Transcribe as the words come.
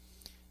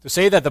To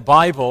say that the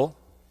Bible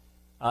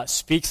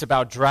speaks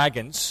about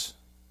dragons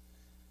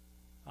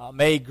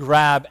may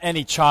grab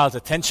any child's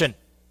attention.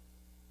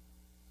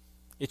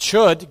 It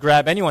should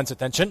grab anyone's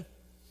attention,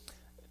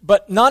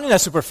 but not in a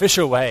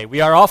superficial way.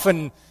 We are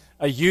often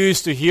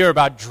used to hear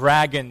about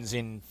dragons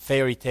in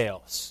fairy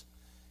tales.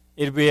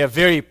 It would be a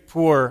very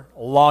poor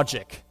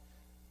logic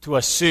to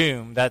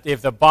assume that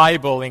if the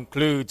Bible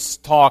includes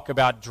talk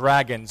about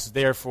dragons,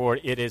 therefore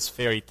it is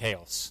fairy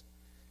tales.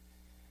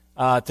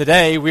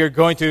 Today we are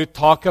going to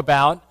talk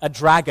about a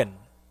dragon.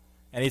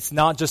 And it's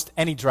not just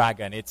any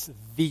dragon, it's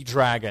the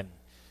dragon.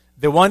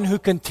 The one who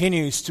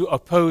continues to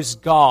oppose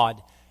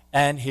God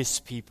and His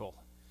people.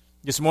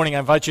 This morning I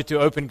invite you to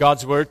open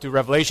God's Word to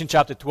Revelation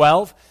chapter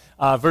 12,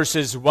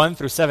 verses 1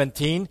 through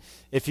 17.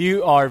 If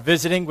you are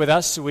visiting with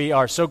us, we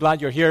are so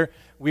glad you're here.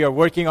 We are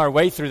working our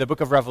way through the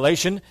book of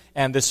Revelation,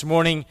 and this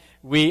morning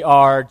we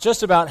are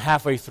just about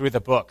halfway through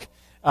the book.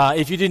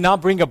 If you did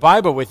not bring a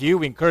Bible with you,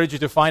 we encourage you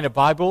to find a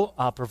Bible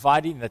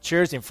provided in the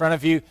chairs in front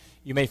of you.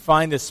 You may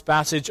find this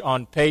passage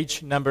on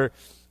page number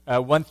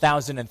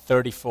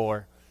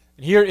 1034.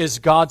 And here is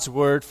God's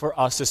Word for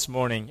us this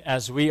morning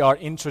as we are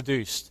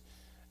introduced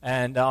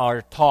and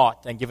are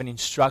taught and given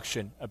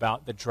instruction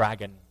about the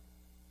dragon.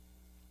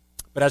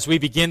 But as we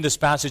begin this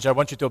passage, I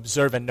want you to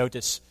observe and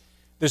notice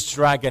this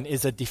dragon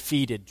is a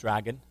defeated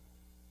dragon,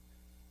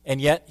 and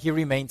yet he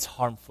remains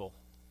harmful.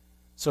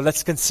 So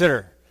let's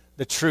consider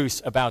the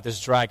truth about this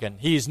dragon.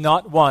 He is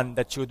not one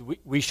that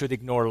we should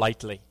ignore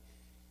lightly.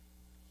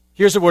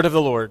 Here's the word of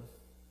the Lord.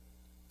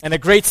 And a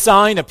great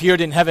sign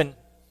appeared in heaven,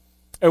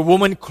 a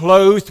woman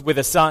clothed with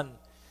the sun,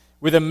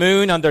 with the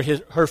moon under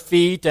her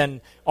feet,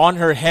 and on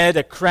her head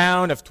a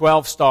crown of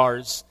 12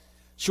 stars.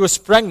 She was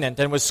pregnant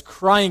and was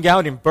crying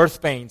out in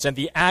birth pains and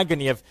the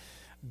agony of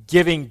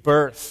giving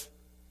birth.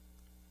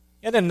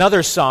 And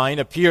another sign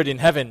appeared in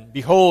heaven.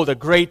 Behold, a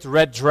great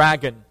red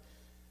dragon,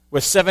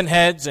 with 7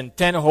 heads and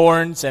 10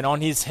 horns, and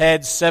on his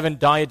head 7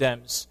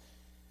 diadems.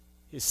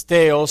 His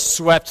tail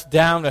swept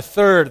down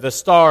 1/3 of the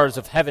stars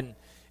of heaven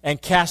and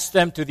cast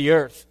them to the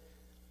earth.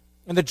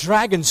 And the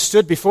dragon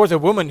stood before the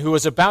woman who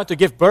was about to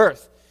give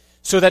birth,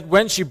 so that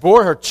when she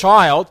bore her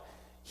child,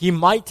 he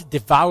might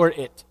devour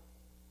it.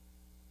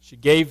 She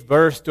gave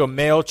birth to a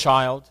male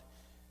child,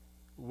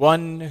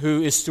 one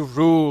who is to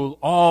rule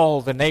all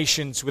the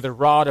nations with a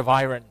rod of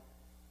iron.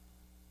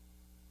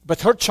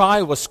 But her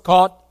child was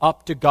caught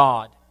up to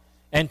God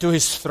and to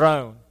His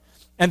throne.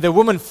 And the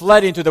woman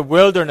fled into the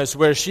wilderness,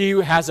 where she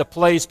has a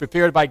place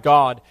prepared by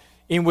God,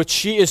 in which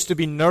she is to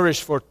be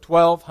nourished for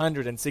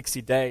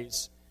 1260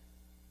 days.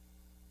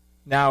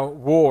 Now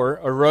war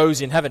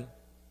arose in heaven,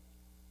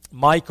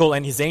 Michael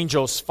and his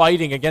angels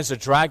fighting against the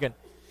dragon.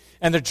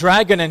 And the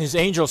dragon and his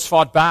angels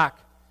fought back,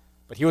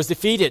 but he was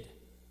defeated.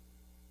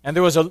 And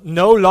there was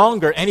no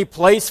longer any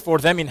place for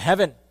them in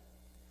heaven.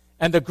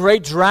 And the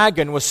great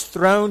dragon was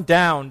thrown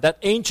down, that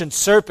ancient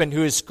serpent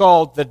who is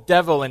called the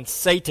devil and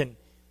Satan,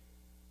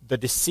 the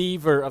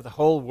deceiver of the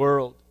whole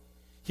world.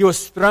 He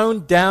was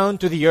thrown down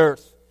to the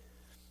earth,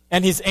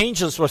 and his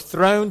angels were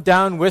thrown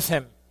down with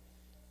him.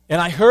 And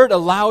I heard a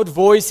loud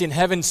voice in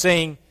heaven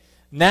saying,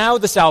 Now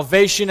the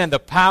salvation and the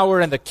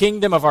power and the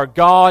kingdom of our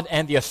God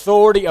and the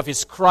authority of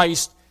His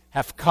Christ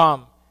have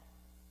come.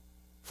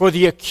 For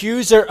the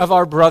accuser of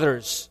our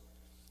brothers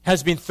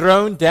has been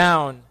thrown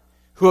down,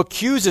 who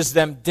accuses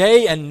them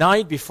day and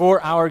night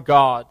before our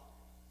God.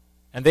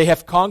 And they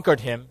have conquered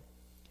him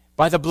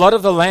by the blood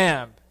of the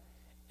Lamb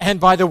and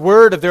by the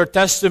word of their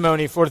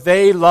testimony, for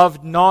they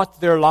loved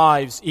not their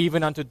lives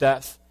even unto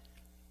death.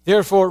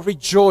 Therefore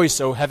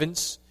rejoice, O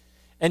heavens,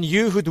 and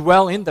you who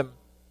dwell in them.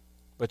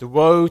 But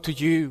woe to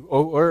you,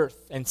 O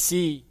earth and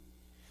sea,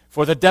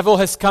 for the devil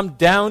has come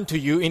down to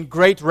you in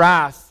great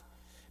wrath,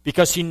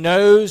 because he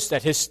knows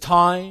that his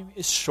time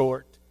is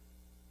short.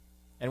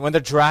 And when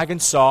the dragon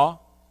saw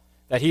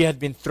that he had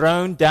been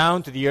thrown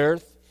down to the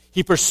earth,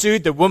 he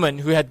pursued the woman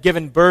who had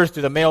given birth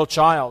to the male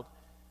child.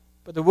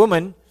 But the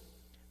woman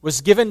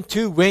was given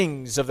 2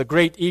 wings of the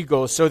great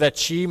eagle, so that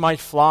she might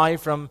fly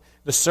from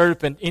the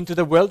serpent into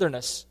the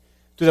wilderness,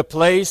 to the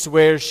place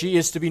where she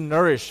is to be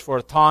nourished for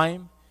a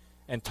time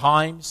and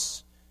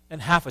times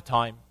and half a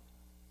time.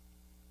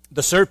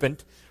 The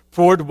serpent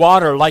poured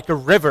water like a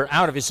river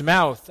out of his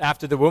mouth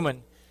after the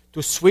woman,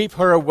 to sweep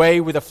her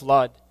away with a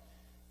flood.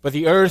 But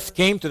the earth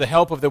came to the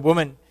help of the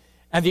woman,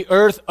 and the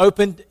earth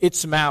opened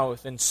its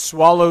mouth and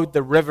swallowed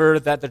the river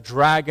that the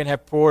dragon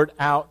had poured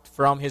out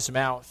from his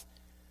mouth.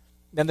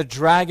 Then the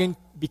dragon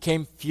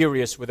became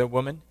furious with the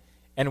woman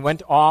and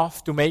went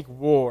off to make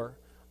war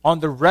on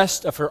the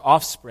rest of her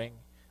offspring,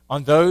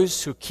 on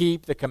those who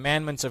keep the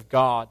commandments of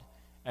God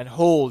and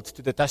hold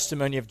to the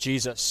testimony of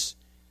Jesus.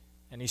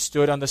 And he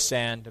stood on the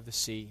sand of the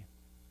sea.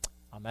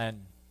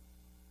 Amen.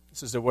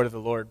 This is the word of the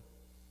Lord.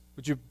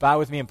 Would you bow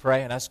with me and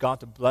pray and ask God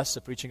to bless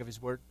the preaching of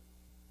His word?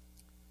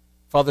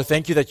 Father,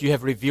 thank you that you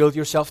have revealed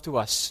yourself to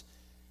us.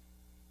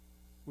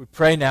 We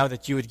pray now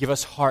that you would give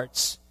us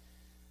hearts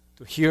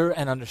to hear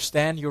and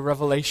understand your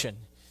revelation,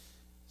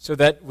 so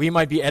that we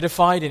might be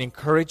edified and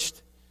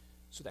encouraged,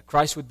 so that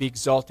Christ would be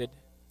exalted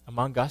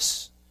among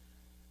us.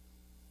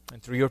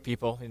 and through your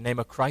people. In the name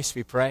of Christ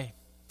we pray.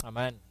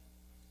 Amen.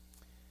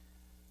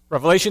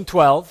 Revelation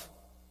 12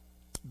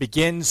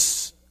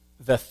 begins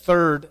the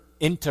third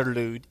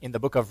interlude in the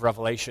book of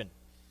Revelation.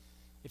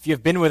 If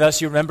you've been with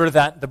us, you remember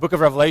that the book of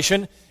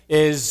Revelation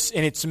is,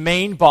 in its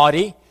main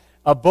body,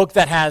 a book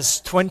that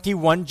has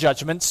 21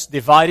 judgments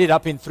divided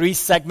up in 3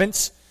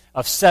 segments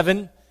of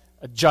 7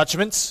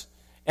 judgments.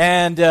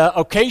 And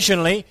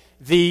occasionally,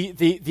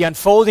 the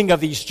unfolding of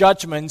these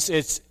judgments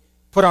is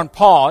put on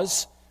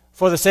pause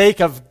for the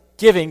sake of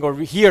giving or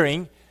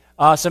hearing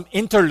some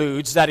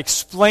interludes that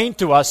explain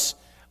to us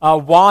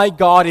why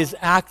God is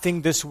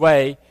acting this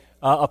way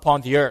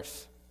upon the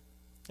earth.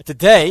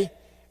 Today,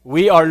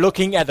 we are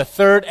looking at the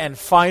third and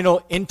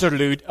final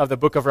interlude of the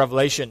book of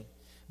Revelation.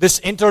 This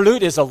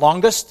interlude is the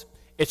longest.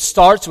 It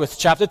starts with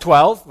chapter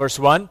 12, verse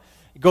 1.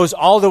 It goes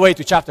all the way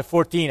to chapter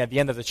 14 at the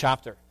end of the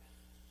chapter.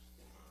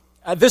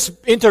 This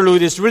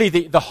interlude is really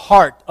the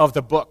heart of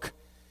the book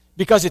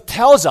because it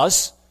tells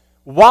us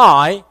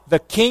why the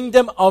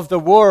kingdom of the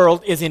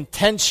world is in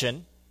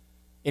tension,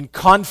 in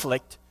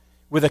conflict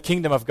with the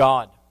kingdom of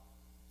God.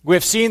 We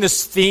have seen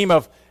this theme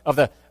of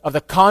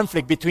the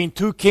conflict between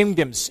 2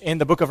 kingdoms in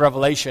the book of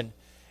Revelation.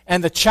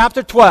 And the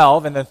chapter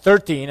 12 and then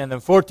 13 and then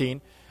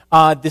 14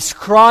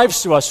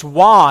 describes to us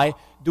why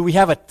do we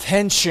have a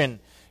tension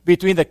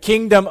between the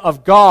kingdom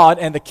of God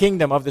and the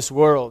kingdom of this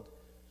world.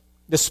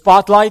 The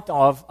spotlight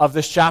of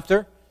this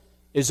chapter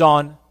is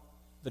on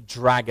the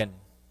dragon.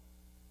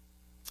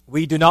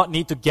 We do not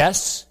need to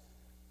guess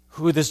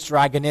who this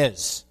dragon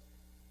is.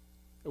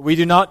 We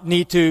do not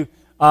need to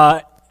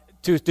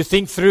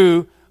think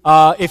through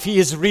if he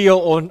is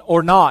real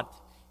or not.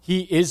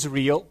 He is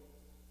real.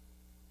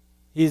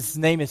 His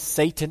name is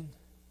Satan.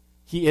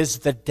 He is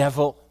the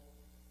devil.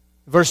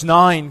 Verse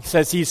 9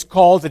 says he's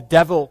called the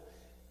devil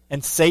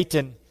and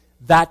Satan,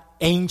 that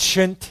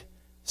ancient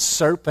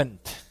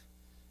serpent.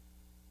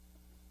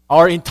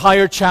 Our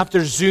entire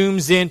chapter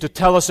zooms in to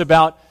tell us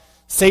about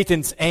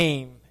Satan's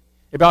aim,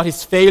 about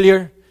his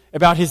failure,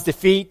 about his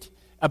defeat,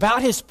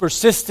 about his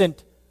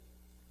persistent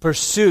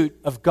pursuit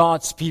of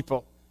God's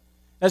people.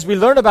 As we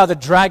learn about the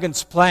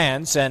dragon's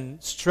plans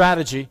and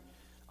strategy,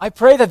 I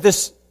pray that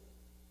this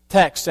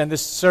text and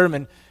this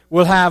sermon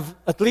will have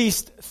at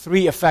least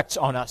 3 effects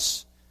on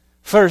us.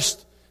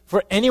 First,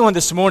 for anyone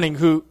this morning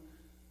who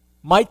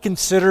might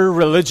consider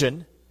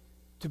religion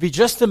to be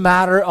just a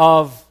matter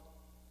of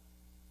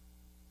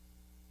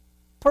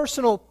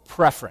personal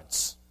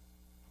preference,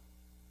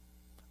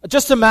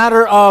 just a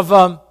matter of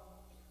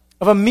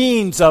a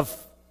means of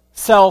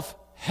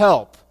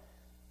self-help,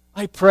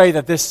 I pray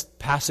that this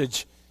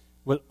passage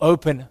will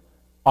open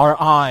our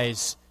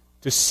eyes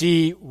to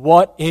see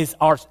what is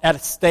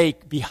at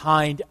stake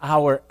behind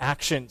our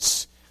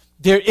actions.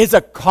 There is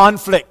a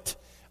conflict,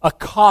 a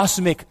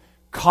cosmic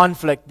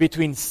conflict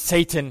between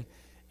Satan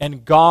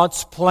and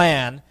God's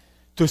plan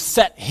to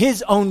set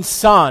his own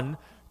son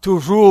to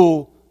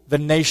rule the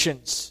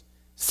nations.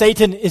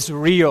 Satan is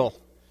real.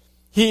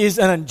 He is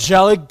an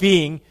angelic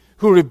being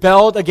who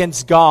rebelled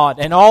against God,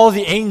 and all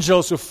the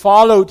angels who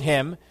followed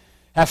him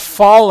have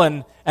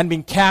fallen and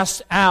been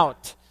cast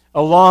out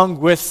along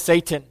with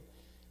Satan.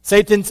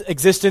 Satan's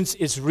existence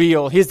is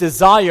real. His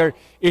desire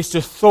is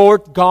to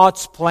thwart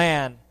God's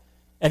plan.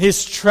 And his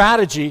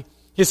strategy,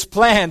 his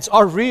plans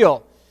are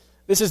real.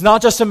 This is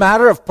not just a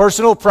matter of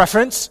personal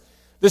preference.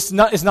 This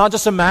is not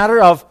just a matter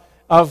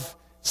of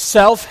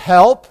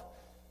self-help.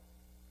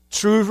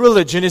 True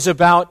religion is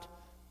about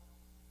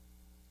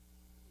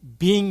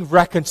being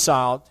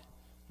reconciled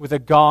with a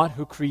God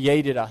who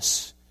created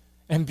us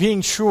and being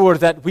sure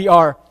that we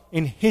are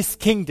in his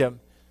kingdom,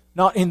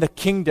 not in the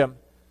kingdom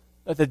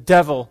that the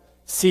devil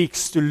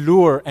seeks to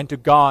lure and to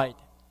guide.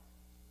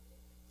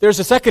 There's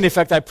a second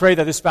effect I pray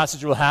that this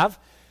passage will have,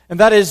 and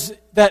that is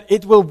that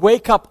it will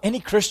wake up any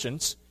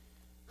Christians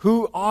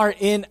who are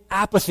in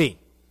apathy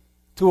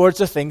towards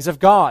the things of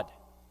God.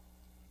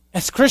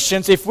 As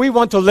Christians, if we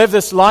want to live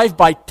this life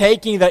by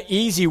taking the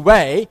easy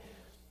way,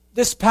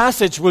 this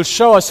passage will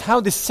show us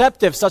how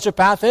deceptive such a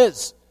path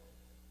is.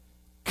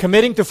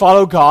 Committing to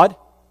follow God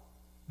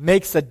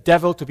makes the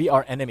devil to be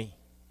our enemy,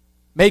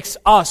 makes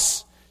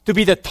us to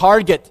be the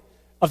target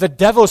of the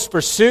devil's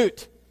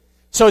pursuit.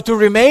 So to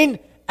remain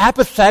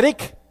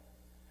apathetic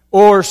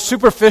or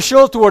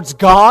superficial towards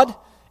God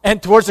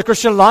and towards the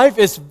Christian life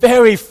is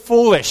very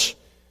foolish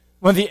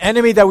when the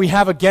enemy that we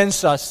have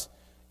against us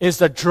is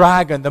the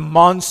dragon, the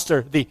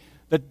monster, the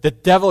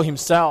devil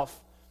himself.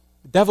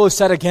 The devil is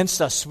set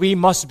against us. We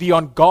must be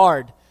on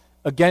guard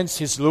against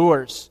his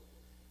lures.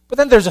 But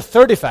then there's a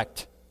third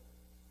effect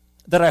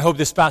that I hope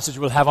this passage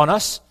will have on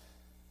us,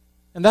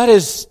 and that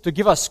is to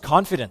give us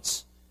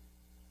confidence.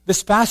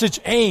 This passage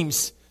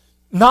aims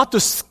not to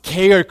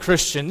scare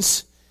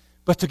Christians,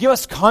 but to give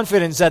us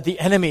confidence that the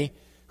enemy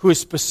who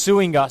is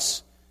pursuing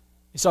us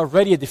is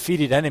already a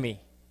defeated enemy.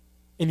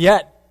 And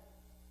yet,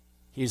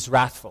 he is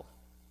wrathful.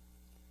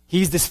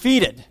 He is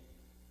defeated,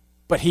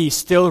 but he is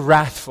still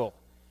wrathful.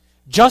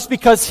 Just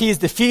because he is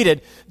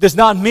defeated does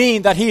not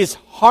mean that he is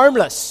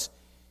harmless.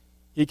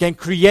 He can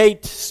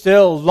create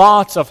still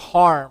lots of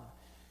harm.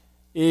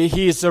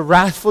 He is a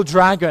wrathful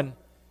dragon.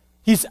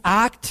 His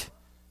act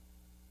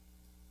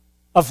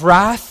of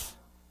wrath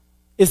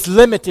is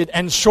limited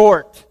and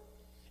short.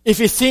 If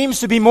he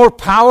seems to be more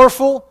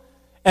powerful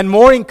and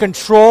more in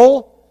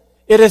control,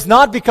 it is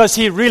not because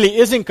he really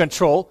is in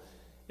control.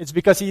 It's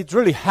because he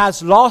really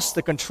has lost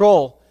the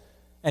control,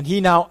 and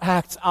he now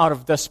acts out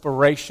of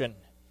desperation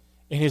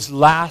in his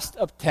last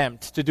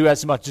attempt to do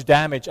as much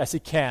damage as he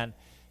can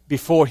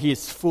before he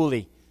is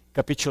fully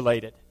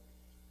capitulated.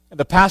 And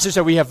the passage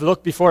that we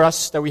have before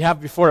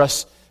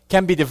us,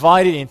 can be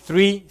divided in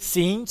 3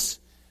 scenes,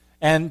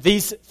 and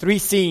these 3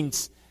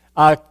 scenes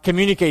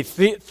communicate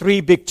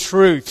three big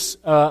truths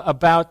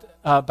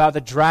about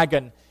the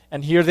dragon,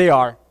 and here they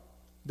are.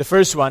 The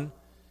first one,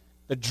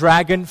 the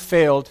dragon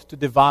failed to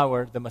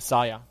devour the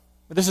Messiah.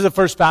 This is the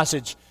first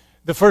passage,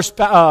 the first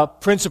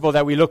principle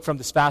that we look from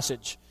this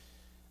passage.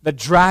 The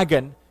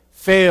dragon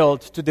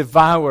failed to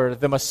devour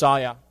the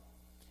Messiah.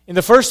 In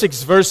the first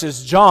 6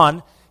 verses,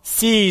 John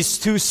sees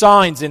 2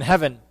 signs in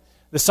heaven.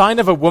 The sign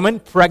of a woman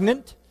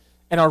pregnant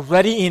and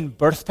already in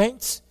birth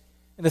pains.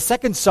 And the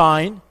second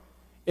sign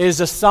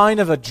is a sign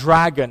of a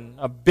dragon,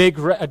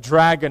 a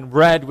dragon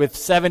red with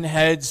 7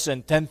 heads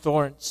and 10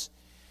 thorns.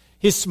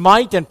 His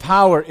might and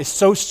power is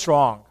so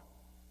strong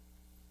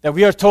that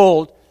we are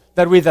told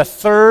that with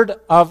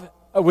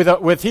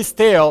his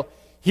tail,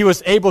 he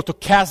was able to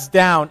cast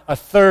down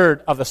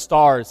 1/3 of the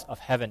stars of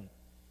heaven.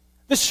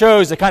 This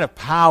shows the kind of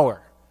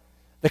power,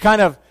 the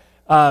kind of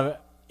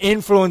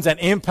influence and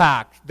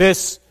impact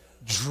this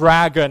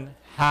dragon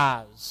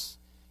has.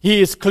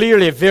 He is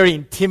clearly a very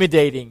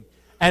intimidating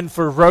and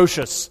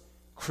ferocious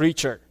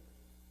creature.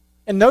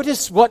 And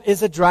notice what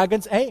is a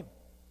dragon's aim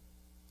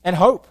and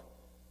hope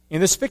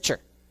in this picture.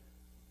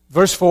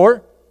 Verse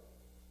 4,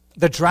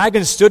 the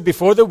dragon stood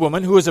before the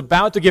woman who was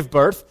about to give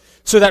birth,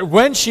 so that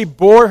when she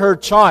bore her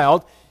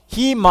child,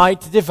 he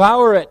might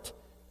devour it.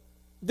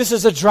 This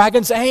is a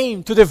dragon's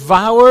aim, to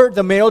devour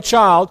the male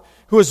child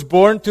who was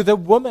born to the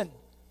woman.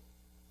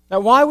 Now,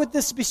 why would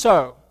this be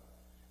so?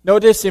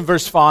 Notice in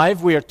verse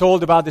 5, we are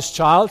told about this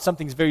child,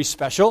 something very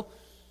special.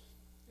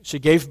 She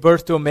gave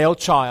birth to a male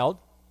child,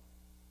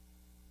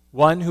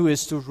 one who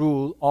is to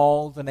rule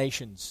all the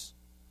nations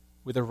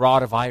with a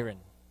rod of iron.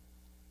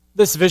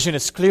 This vision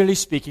is clearly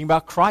speaking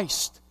about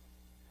Christ.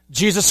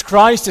 Jesus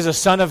Christ is a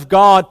Son of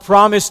God,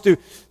 that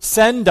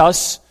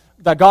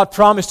God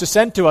promised to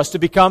send to us to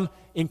become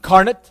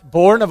incarnate,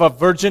 born of a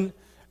virgin,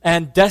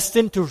 and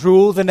destined to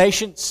rule the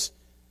nations.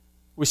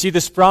 We see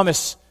this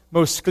promise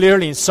most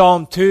clearly in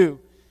Psalm 2,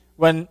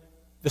 when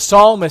the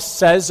psalmist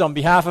says on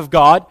behalf of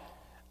God,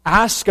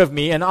 "Ask of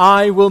me, and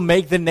I will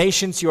make the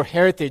nations your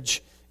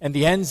heritage, and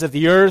the ends of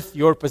the earth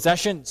your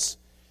possessions.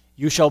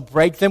 You shall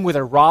break them with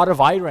a rod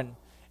of iron,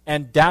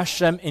 and dash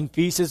them in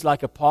pieces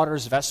like a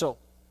potter's vessel."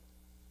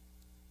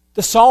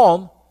 The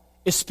psalm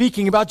is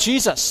speaking about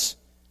Jesus.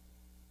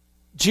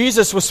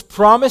 Jesus was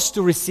promised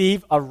to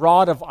receive a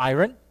rod of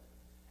iron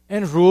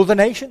and rule the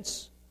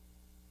nations.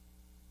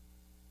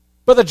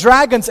 But the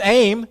dragon's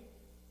aim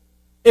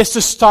is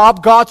to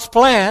stop God's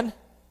plan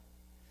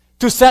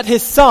to set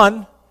his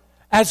Son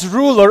as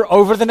ruler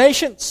over the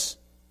nations.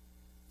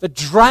 The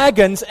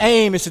dragon's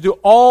aim is to do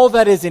all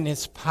that is in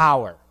his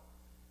power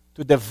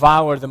to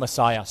devour the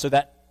Messiah so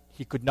that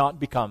he could not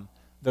become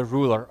the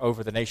ruler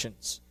over the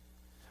nations.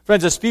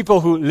 Friends, as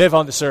people who live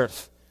on this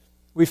earth,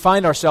 we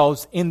find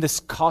ourselves in this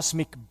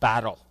cosmic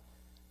battle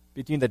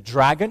between the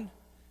dragon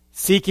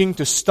seeking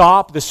to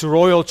stop this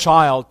royal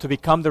child to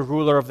become the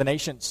ruler of the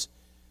nations.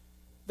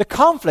 The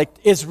conflict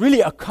is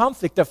really a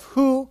conflict of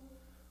who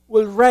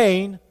will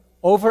reign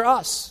over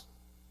us.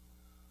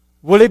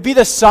 Will it be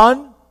the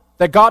Son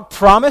that God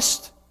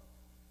promised?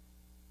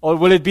 Or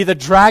will it be the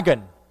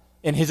dragon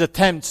in his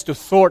attempts to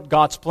thwart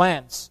God's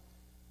plans?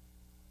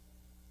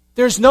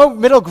 There's no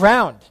middle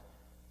ground.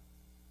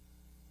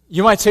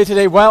 You might say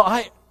today, well,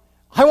 I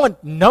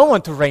want no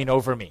one to reign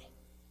over me.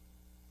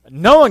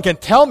 No one can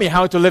tell me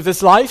how to live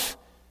this life.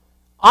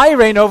 I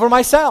reign over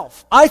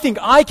myself. I think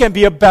I can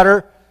be a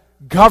better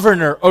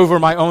governor over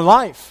my own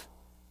life.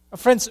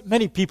 Friends,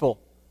 many people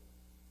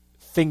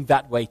think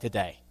that way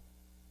today.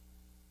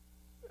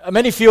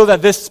 Many feel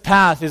that this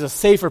path is a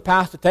safer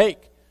path to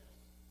take.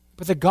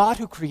 But the God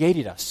who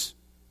created us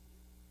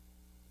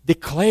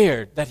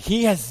declared that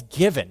he has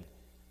given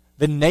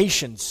the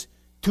nations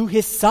to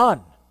his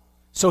Son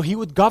so he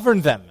would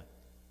govern them.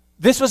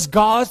 This was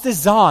God's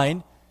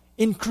design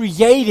in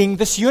creating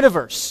this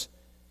universe.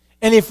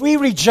 And if we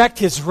reject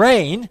his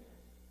reign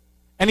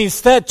and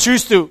instead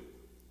choose to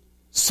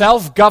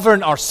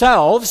self-govern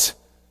ourselves,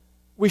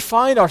 we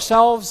find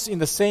ourselves in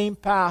the same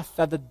path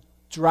that the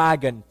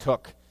dragon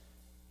took.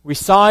 We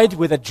side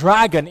with the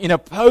dragon in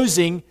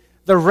opposing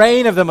the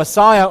reign of the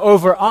Messiah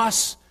over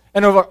us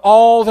and over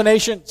all the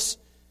nations.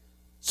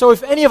 So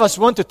if any of us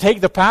want to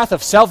take the path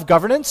of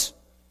self-governance,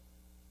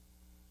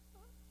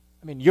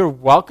 you're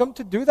welcome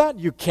to do that.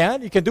 You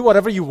can do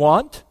whatever you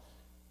want.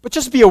 But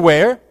just be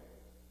aware,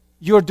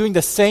 you're doing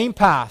the same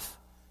path.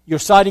 You're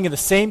siding in the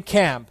same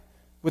camp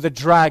with a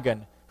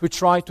dragon who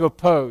tried to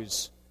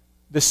oppose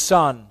the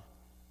Son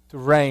to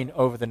reign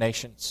over the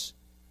nations.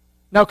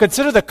 Now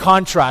consider the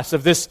contrast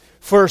of this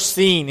first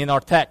scene in our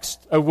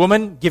text. A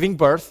woman giving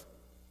birth,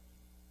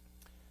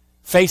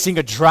 facing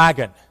a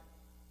dragon.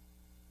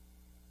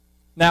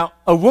 Now,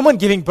 a woman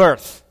giving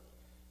birth,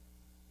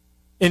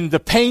 in the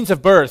pains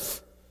of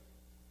birth,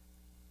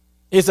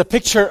 is a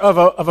picture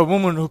of a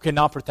woman who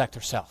cannot protect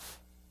herself.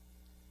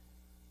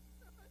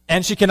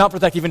 And she cannot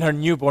protect even her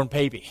newborn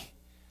baby.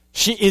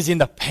 She is in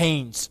the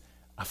pains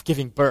of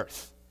giving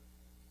birth.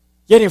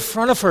 Yet in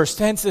front of her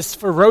stands this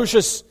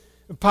ferocious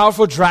and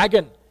powerful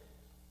dragon.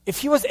 If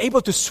he was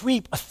able to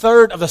sweep a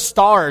third of the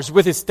stars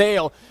with his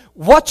tail,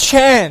 what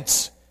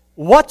chance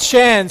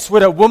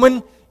would a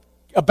woman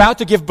about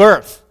to give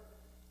birth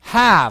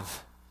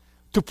have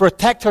to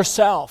protect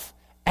herself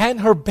and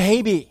her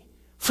baby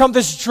from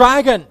this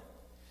dragon?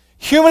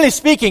 Humanly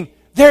speaking,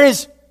 there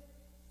is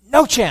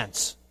no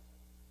chance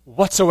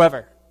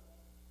whatsoever.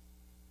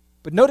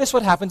 But notice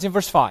what happens in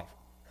verse 5.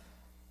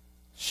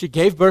 She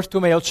gave birth to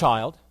a male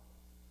child,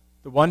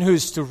 the one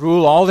who's to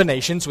rule all the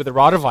nations with a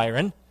rod of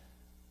iron.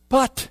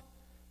 But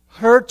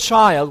her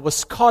child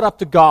was caught up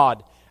to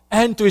God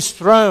and to his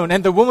throne,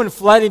 and the woman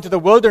fled into the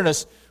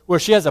wilderness where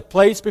she has a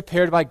place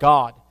prepared by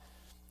God.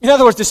 In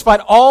other words, despite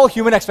all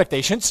human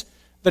expectations,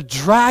 the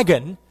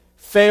dragon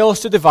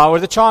fails to devour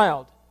the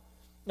child.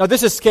 Now,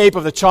 this escape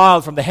of the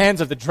child from the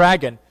hands of the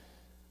dragon,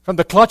 from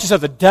the clutches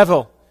of the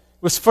devil,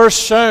 was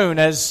first shown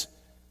as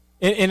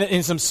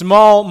in some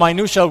small,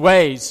 minutiae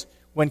ways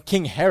when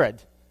King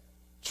Herod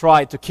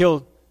tried to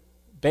kill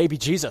baby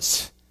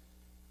Jesus.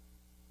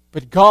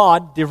 But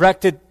God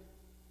directed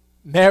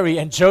Mary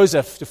and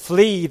Joseph to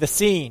flee the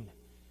scene.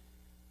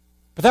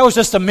 But that was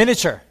just a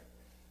miniature.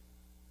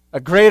 A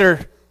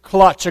greater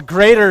clutch, a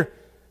greater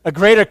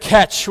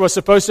catch was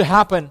supposed to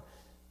happen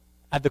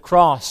at the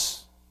cross,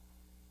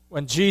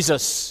 when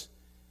Jesus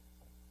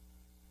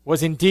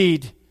was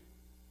indeed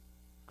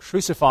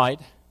crucified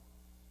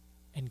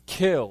and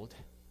killed.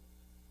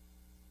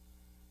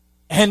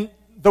 And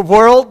the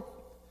world,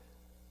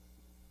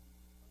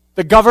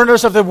 the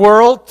governors of the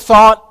world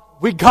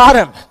thought, we got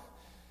him.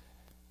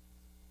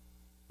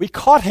 We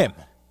caught him.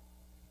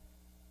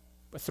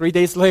 But 3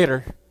 days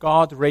later,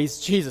 God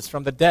raised Jesus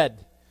from the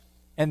dead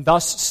and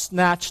thus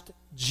snatched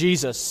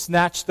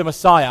the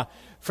Messiah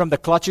from the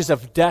clutches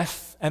of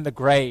death and the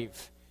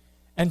grave.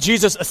 And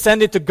Jesus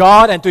ascended to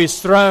God and to his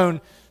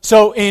throne.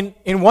 So in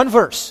one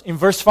verse, in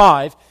verse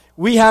 5,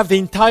 we have the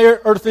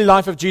entire earthly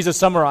life of Jesus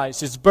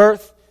summarized. His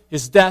birth,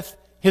 his death,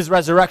 his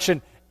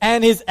resurrection,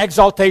 and his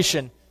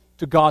exaltation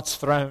to God's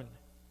throne.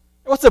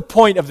 What's the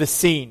point of this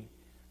scene?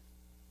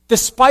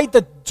 Despite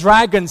the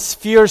dragon's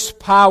fierce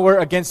power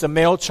against a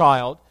male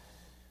child,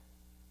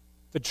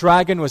 the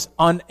dragon was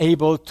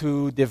unable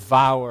to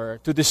devour,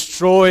 to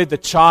destroy the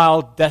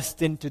child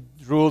destined to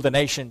rule the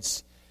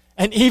nations.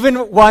 And even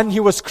when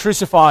he was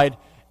crucified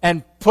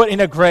and put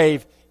in a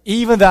grave,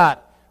 even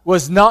that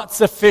was not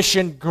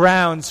sufficient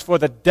grounds for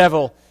the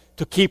devil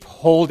to keep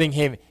holding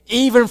him.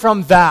 Even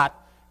from that,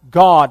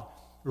 God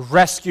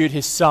rescued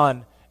his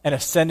son and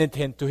ascended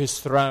him to his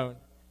throne.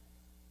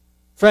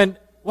 Friend,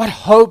 what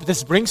hope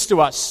this brings to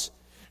us.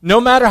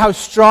 No matter how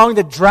strong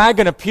the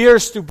dragon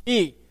appears to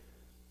be,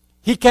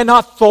 he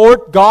cannot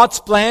thwart God's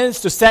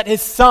plans to set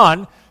his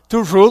son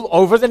to rule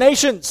over the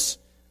nations.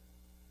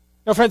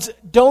 Now, friends,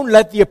 don't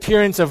let the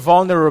appearance of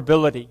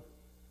vulnerability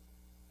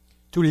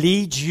to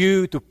lead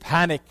you to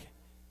panic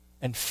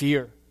and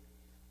fear.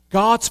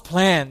 God's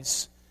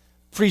plans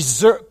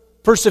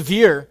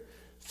persevere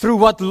through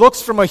what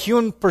looks from a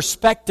human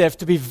perspective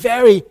to be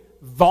very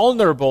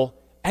vulnerable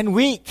and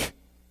weak.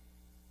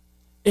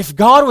 If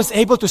God was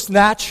able to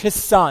snatch his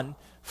son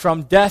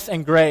from death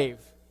and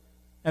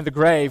the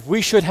grave,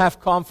 we should have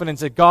confidence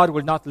that God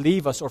will not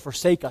leave us or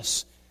forsake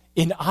us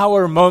in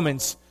our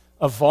moments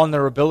of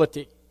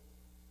vulnerability.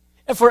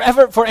 And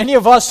for any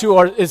of us who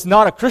is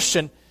not a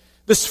Christian,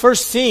 this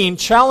first scene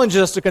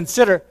challenges us to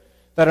consider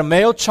that a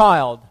male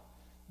child,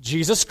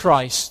 Jesus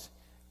Christ,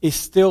 is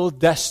still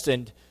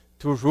destined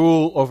to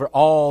rule over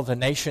all the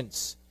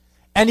nations.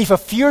 And if a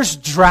fierce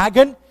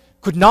dragon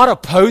could not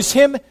oppose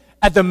him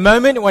at the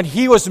moment when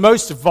he was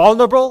most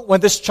vulnerable, when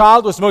this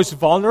child was most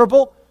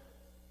vulnerable,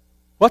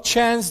 what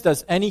chance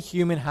does any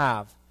human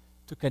have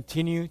to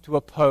continue to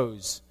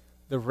oppose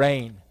the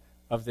reign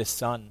of this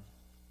son?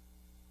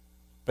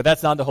 But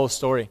that's not the whole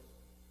story.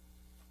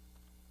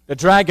 The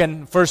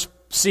dragon, first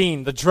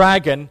scene, the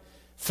dragon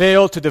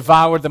failed to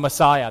devour the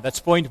Messiah. That's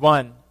point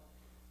one.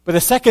 But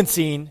the second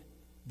scene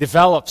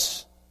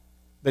develops.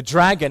 The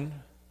dragon,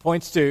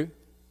 points to,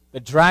 the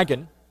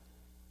dragon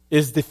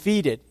is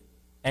defeated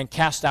and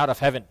cast out of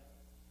heaven.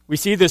 We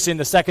see this in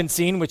the second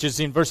scene, which is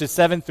in verses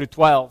 7 through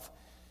 12.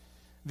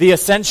 The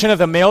ascension of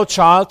the male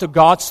child to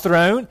God's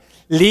throne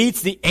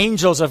leads the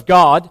angels of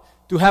God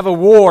to have a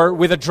war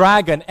with a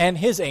dragon and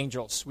his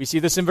angels. We see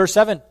this in verse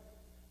 7.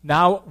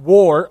 Now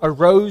war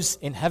arose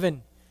in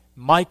heaven.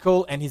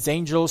 Michael and his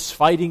angels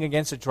fighting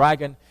against the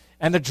dragon.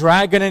 And the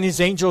dragon and his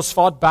angels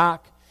fought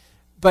back.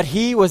 But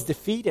he was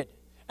defeated.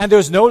 And there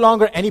was no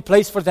longer any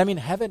place for them in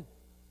heaven.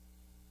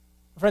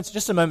 Friends,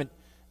 just a moment.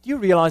 Do you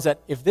realize that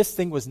if this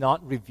thing was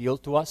not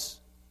revealed to us,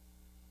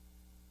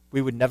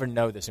 we would never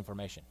know this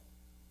information?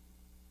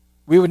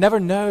 We would never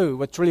know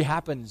what truly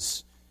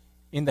happens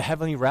in the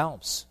heavenly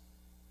realms.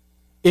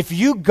 If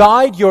you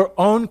guide your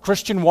own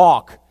Christian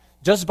walk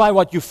just by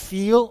what you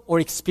feel or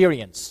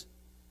experience,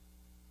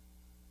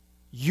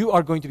 you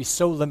are going to be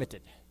so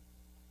limited.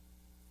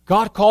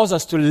 God calls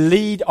us to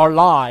lead our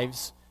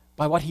lives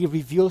by what He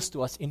reveals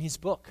to us in His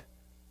book,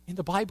 in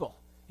the Bible.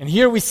 And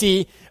here we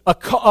see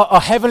a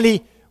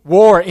heavenly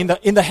war in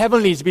the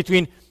heavenlies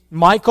between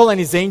Michael and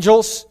his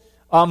angels.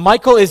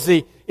 Michael is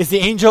the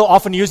angel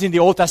often used in the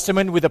Old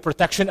Testament with the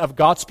protection of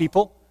God's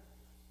people.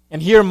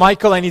 And here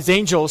Michael and his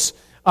angels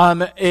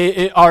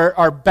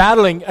are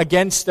battling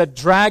against the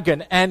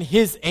dragon and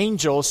his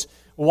angels.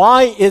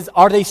 Why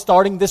are they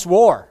starting this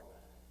war?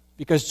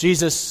 Because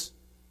Jesus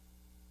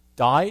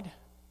died,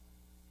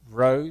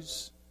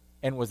 rose,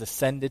 and was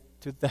ascended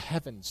to the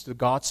heavens, to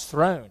God's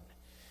throne.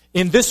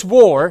 In this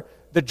war,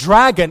 the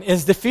dragon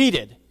is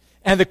defeated,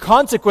 and the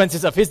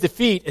consequences of his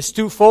defeat is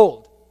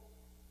twofold.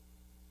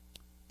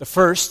 The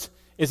first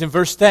is in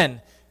verse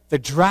 10. The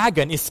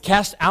dragon is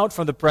cast out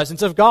from the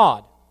presence of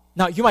God.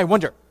 Now, you might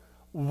wonder,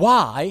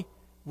 why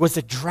was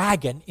the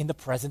dragon in the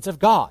presence of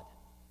God?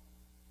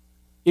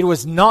 It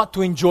was not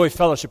to enjoy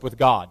fellowship with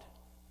God.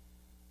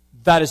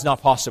 That is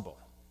not possible.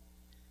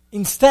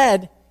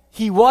 Instead,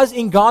 he was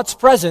in God's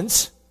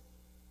presence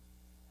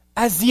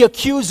as the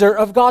accuser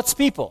of God's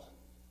people.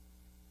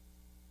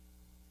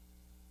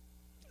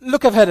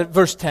 Look ahead at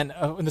verse 10,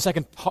 in the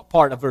second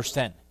part of verse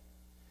 10.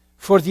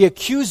 For the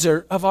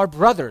accuser of our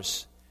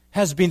brothers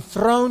has been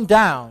thrown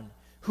down,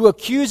 who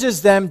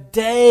accuses them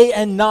day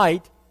and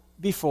night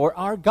before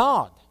our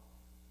God.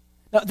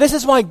 Now, this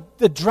is why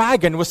the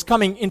dragon was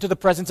coming into the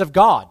presence of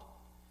God,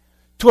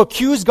 to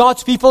accuse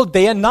God's people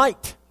day and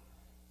night,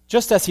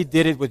 just as he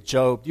did it with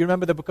Job. Do you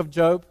remember the book of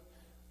Job,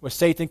 where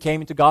Satan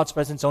came into God's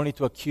presence only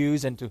to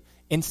accuse and to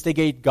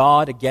instigate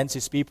God against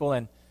his people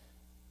and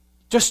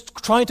just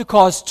trying to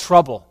cause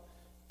trouble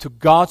to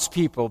God's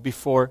people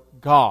before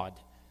God?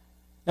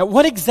 Now,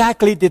 what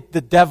exactly did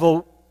the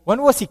devil,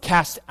 when was he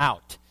cast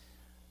out?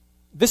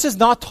 This is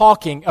not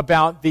talking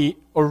about the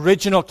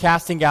original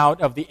casting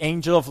out of the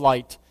angel of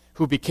light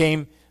who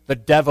became the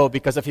devil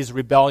because of his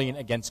rebellion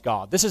against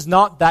God. This is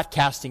not that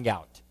casting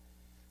out.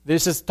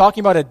 This is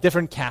talking about a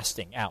different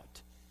casting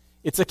out.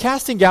 It's a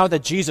casting out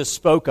that Jesus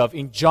spoke of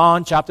in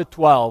John chapter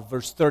 12,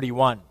 verse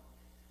 31.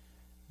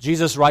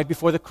 Jesus, right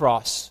before the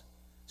cross,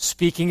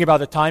 speaking about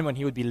the time when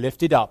he would be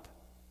lifted up,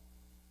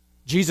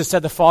 Jesus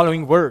said the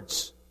following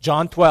words,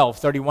 John 12,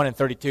 31 and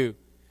 32.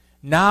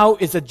 Now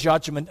is the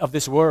judgment of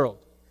this world.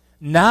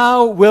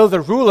 Now will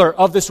the ruler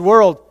of this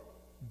world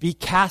be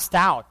cast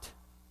out.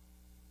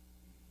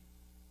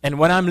 And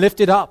when I'm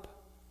lifted up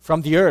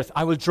from the earth,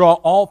 I will draw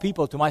all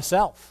people to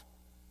myself.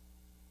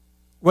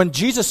 When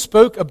Jesus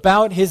spoke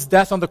about his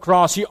death on the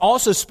cross, he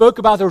also spoke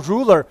about the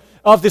ruler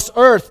of this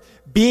earth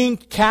being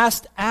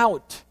cast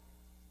out.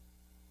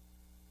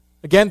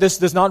 Again, this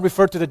does not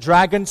refer to the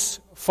dragon's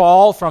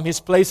fall from his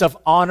place of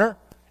honor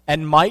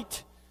and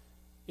might.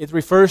 It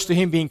refers to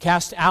him being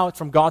cast out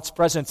from God's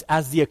presence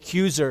as the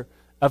accuser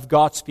of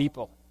God's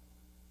people.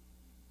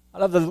 I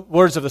love the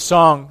words of the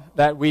song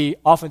that we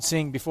often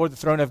sing before the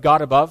throne of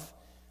God above.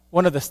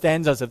 One of the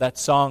stanzas of that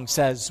song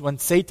says, when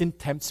Satan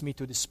tempts me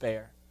to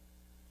despair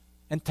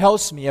and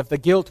tells me of the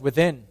guilt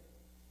within,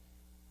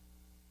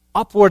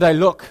 upward I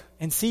look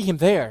and see him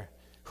there,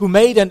 who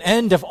made an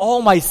end of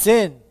all my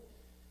sin.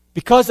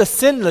 Because the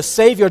sinless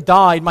Savior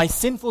died, my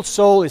sinful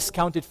soul is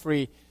counted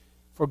free.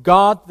 For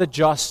God the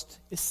just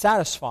is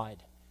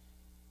satisfied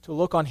to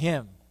look on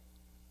him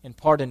and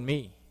pardon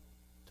me.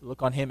 To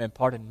look on him and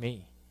pardon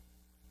me.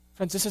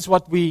 Friends, this is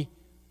what we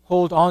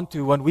hold on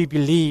to when we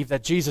believe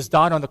that Jesus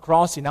died on the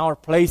cross in our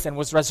place and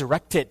was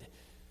resurrected.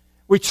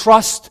 We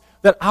trust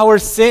that our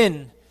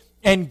sin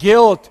and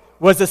guilt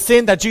was the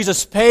sin that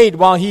Jesus paid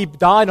while he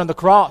died on the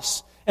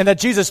cross, and that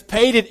Jesus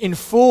paid it in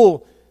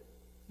full.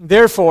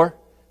 Therefore,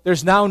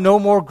 there's now no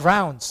more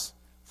grounds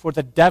for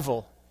the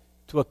devil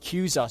to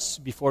accuse us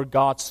before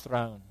God's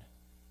throne.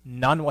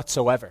 None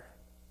whatsoever.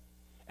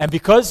 And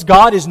because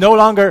God is no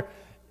longer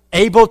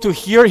able to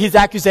hear his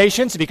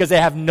accusations because they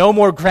have no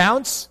more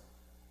grounds,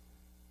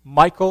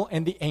 Michael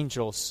and the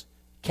angels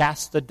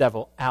cast the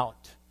devil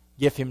out,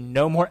 give him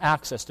no more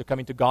access to come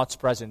into God's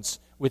presence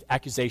with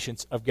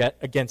accusations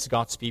against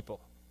God's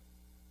people.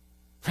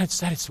 Friends,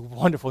 that is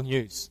wonderful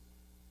news.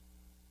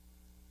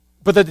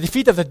 But the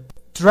defeat of the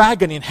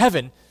dragon in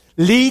heaven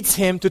leads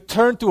him to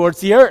turn towards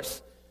the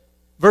earth.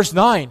 Verse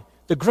 9,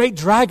 the great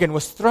dragon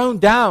was thrown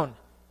down,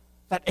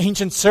 that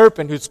ancient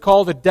serpent who's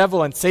called the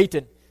devil and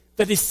Satan,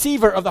 the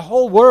deceiver of the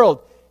whole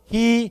world.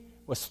 He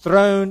was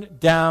thrown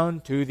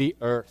down to the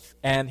earth,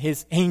 and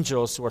his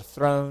angels were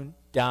thrown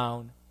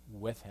down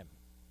with him.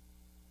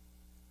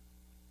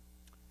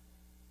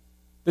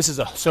 This is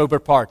a sober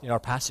part in our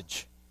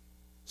passage.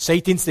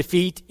 Satan's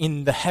defeat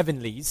in the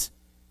heavenlies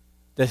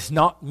does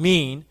not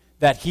mean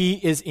that he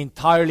is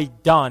entirely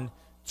done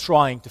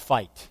trying to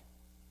fight.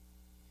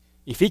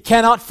 If he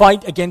cannot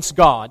fight against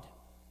God,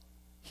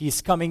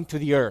 he's coming to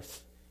the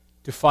earth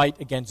to fight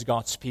against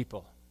God's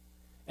people.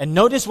 And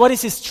notice what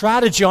is his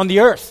strategy on the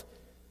earth.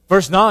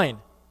 Verse 9.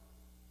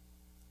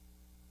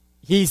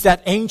 He's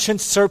that ancient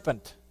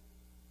serpent.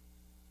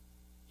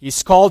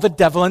 He's called the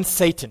devil and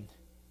Satan,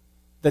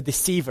 the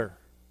deceiver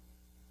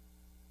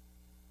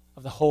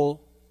of the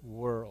whole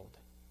world.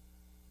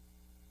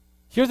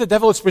 Here the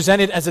devil is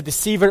presented as a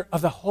deceiver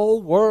of the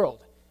whole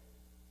world.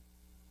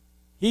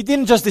 He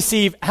didn't just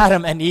deceive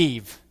Adam and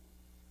Eve.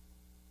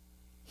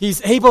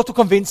 He's able to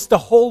convince the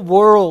whole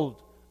world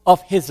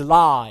of his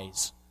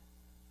lies.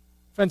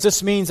 Friends,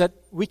 this means that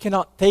we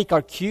cannot take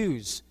our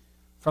cues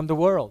from the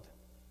world.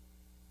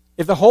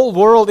 If the whole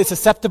world is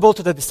susceptible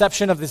to the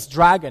deception of this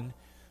dragon,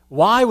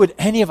 why would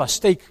any of us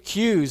take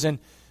cues and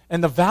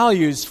the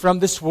values from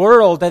this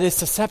world that is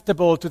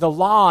susceptible to the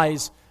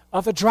lies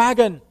of a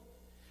dragon?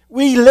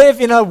 We live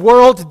in a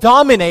world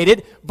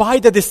dominated by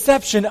the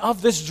deception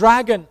of this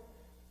dragon.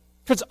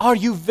 Friends, are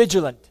you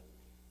vigilant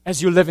as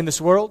you live in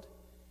this world?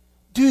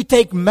 Do you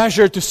take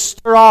measure to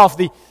stir off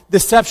the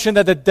deception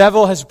that the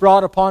devil has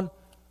brought upon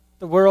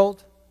the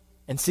world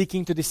and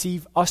seeking to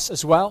deceive us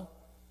as well?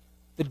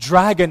 The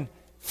dragon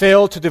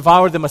failed to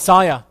devour the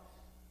Messiah.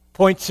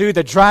 Point 2,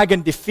 the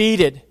dragon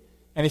defeated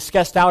and is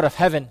cast out of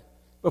heaven.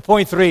 But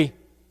point 3,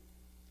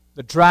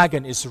 the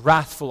dragon is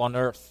wrathful on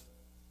earth,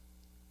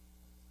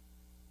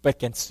 but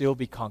can still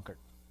be conquered.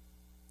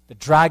 The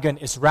dragon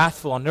is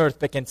wrathful on earth,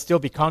 but can still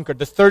be conquered.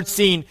 The third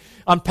scene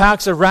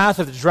unpacks the wrath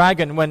of the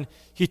dragon when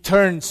he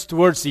turns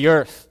towards the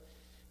earth.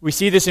 We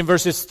see this in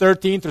verses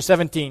 13 through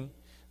 17.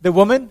 The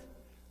woman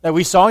that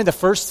we saw in the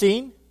first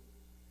scene,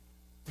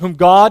 whom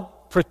God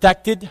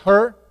protected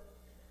her,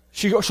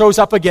 she shows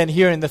up again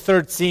here in the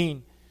third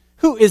scene.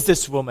 Who is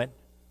this woman?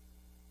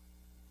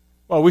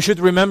 Well, we should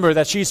remember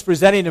that she's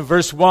presented in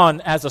verse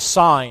 1 as a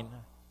sign.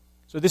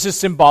 So this is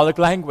symbolic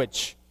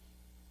language.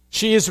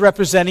 She is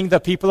representing the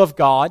people of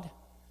God,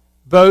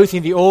 both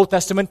in the Old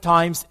Testament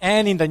times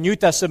and in the New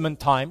Testament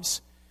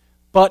times,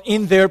 but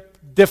in their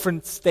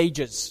different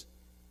stages.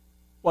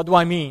 What do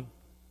I mean?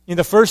 In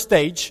the first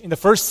stage, in the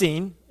first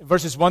scene,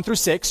 verses 1 through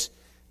 6,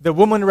 the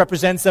woman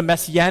represents the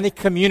messianic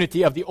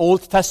community of the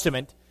Old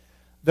Testament,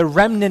 the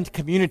remnant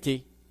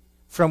community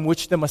from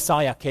which the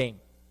Messiah came.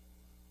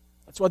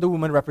 That's what the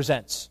woman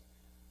represents.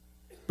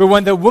 But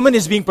when the woman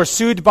is being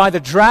pursued by the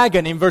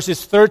dragon in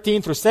verses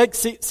 13 through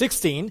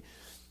 16,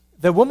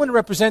 the woman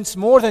represents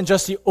more than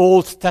just the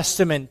Old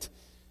Testament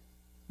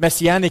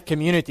messianic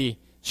community.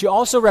 She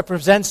also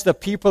represents the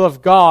people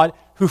of God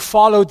who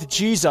followed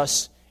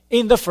Jesus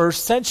in the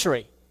first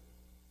century.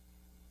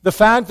 The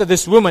fact that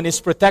this woman is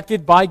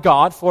protected by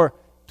God for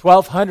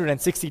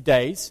 1,260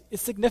 days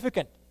is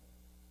significant.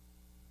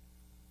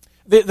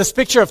 This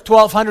picture of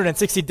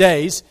 1,260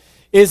 days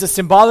is a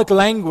symbolic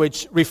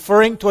language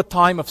referring to a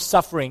time of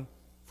suffering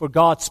for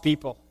God's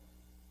people.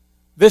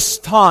 This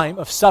time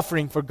of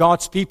suffering for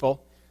God's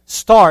people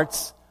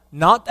starts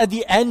not at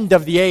the end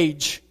of the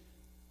age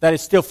that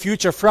is still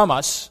future from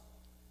us,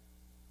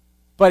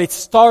 but it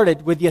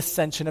started with the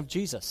ascension of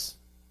Jesus.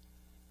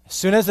 As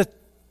soon as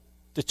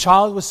the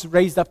child was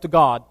raised up to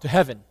God, to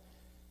heaven,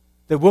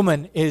 the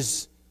woman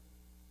is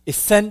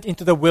sent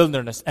into the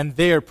wilderness and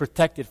there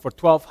protected for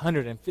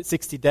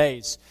 1,260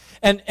 days.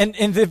 And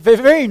the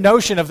very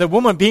notion of the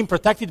woman being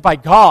protected by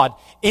God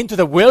into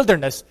the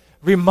wilderness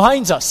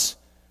reminds us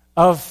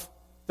of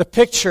the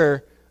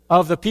picture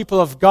of the people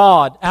of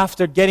God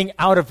after getting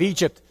out of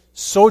Egypt,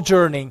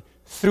 sojourning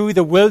through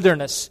the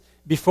wilderness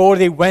before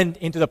they went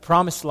into the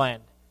promised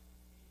land.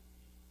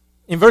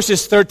 In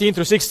verses 13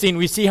 through 16,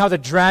 we see how the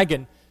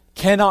dragon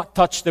cannot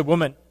touch the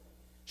woman.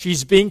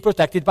 She's being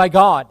protected by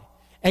God.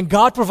 And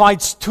God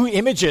provides two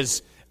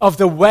images of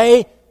the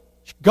way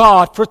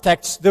God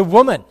protects the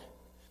woman.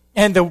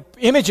 And the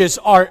images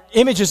are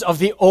images of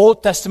the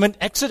Old Testament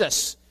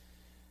Exodus.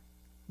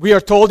 We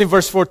are told in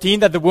verse 14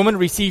 that the woman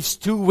receives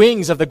 2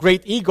 wings of the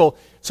great eagle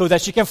so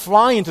that she can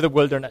fly into the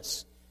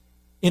wilderness.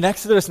 In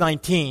Exodus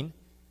 19,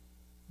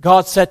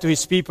 God said to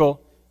his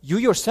people, "You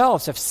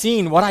yourselves have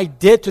seen what I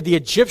did to the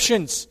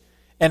Egyptians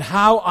and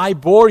how I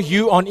bore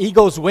you on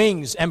eagle's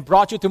wings and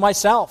brought you to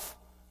myself."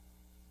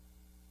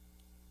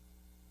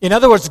 In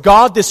other words,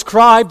 God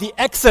described the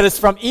Exodus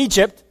from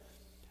Egypt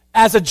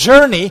as a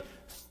journey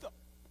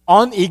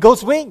on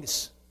eagle's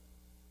wings.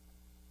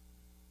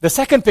 The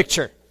second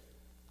picture,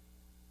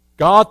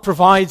 God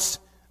provides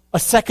a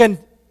second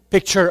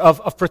picture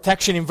of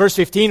protection. In verse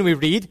 15 we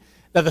read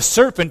that the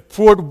serpent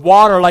poured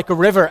water like a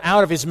river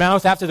out of his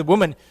mouth after the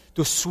woman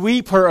to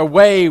sweep her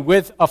away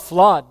with a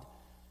flood.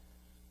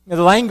 Now,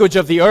 the language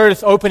of the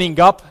earth opening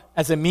up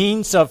as a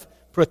means of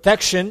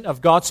protection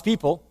of God's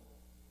people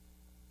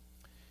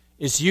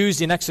is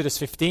used in Exodus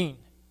 15.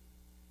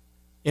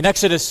 In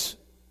Exodus,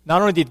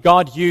 not only did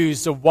God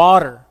use the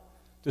water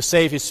to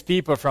save his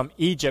people from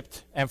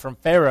Egypt and from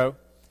Pharaoh,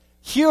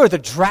 here the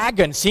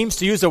dragon seems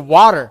to use the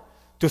water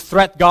to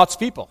threat God's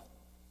people.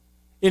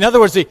 In other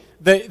words,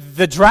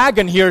 the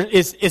dragon here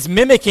is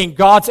mimicking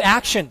God's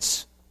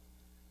actions,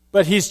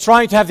 but he's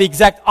trying to have the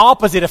exact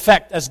opposite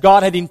effect as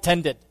God had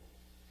intended.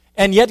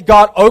 And yet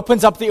God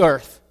opens up the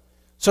earth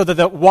so that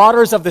the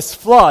waters of this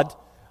flood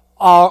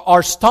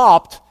are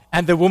stopped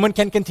and the woman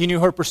can continue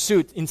her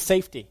pursuit in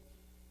safety.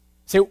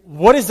 So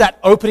what is that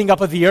opening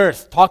up of the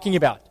earth talking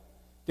about?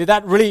 Did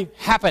that really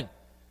happen?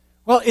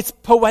 Well, it's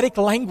poetic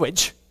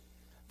language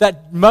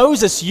that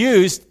Moses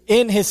used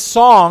in his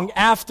song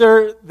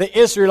after the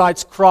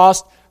Israelites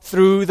crossed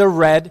through the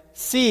Red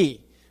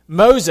Sea.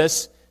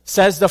 Moses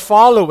says the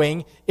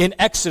following in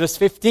Exodus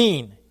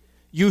 15.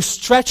 You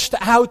stretched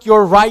out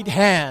your right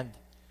hand.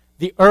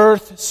 The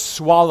earth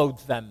swallowed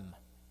them.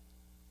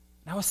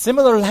 Now a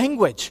similar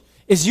language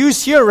is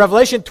used here in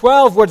Revelation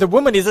 12 where the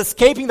woman is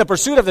escaping the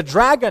pursuit of the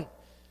dragon.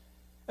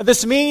 And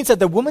this means that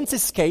the woman's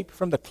escape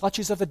from the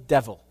clutches of the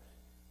devil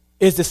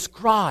is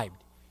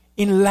described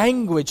in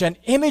language and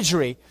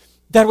imagery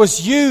that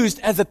was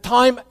used at the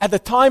time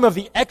of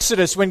the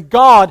Exodus when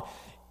God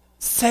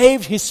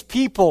saved his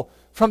people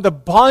from the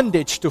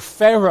bondage to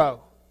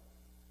Pharaoh.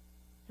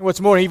 And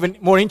what's even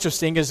more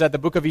interesting is that the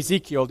book of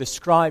Ezekiel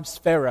describes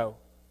Pharaoh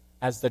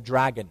as the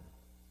dragon,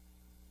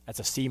 as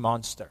a sea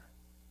monster.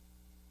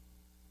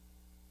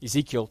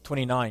 Ezekiel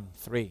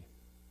 29:3.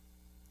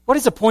 What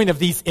is the point of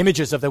these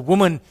images of the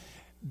woman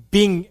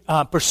being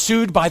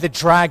pursued by the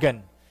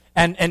dragon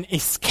and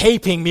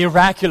escaping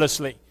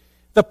miraculously?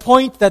 The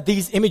point that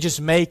these images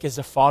make is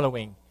the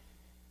following: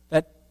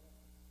 that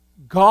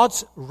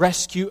God's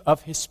rescue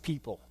of his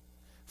people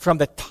from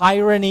the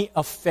tyranny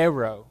of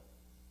Pharaoh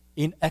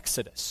in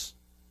Exodus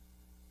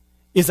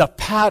is a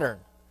pattern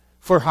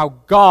for how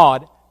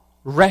God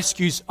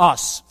rescues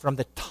us from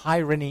the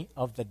tyranny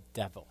of the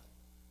devil.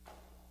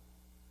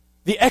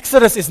 The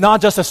Exodus is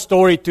not just a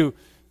story to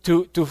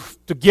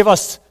give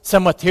us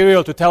some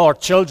material to tell our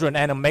children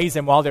and amaze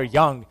them while they're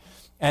young.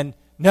 And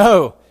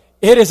no,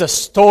 it is a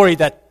story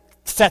that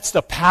sets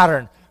the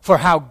pattern for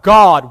how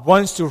God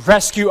wants to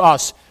rescue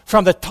us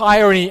from the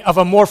tyranny of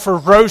a more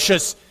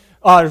ferocious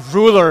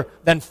ruler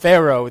than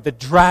Pharaoh, the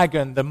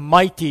dragon, the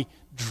mighty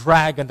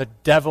dragon, the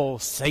devil,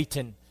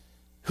 Satan.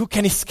 Who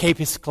can escape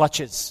his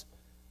clutches?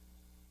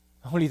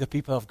 Only the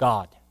people of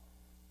God,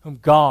 whom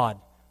God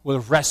will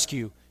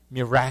rescue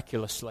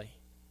miraculously.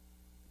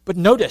 But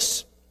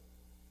notice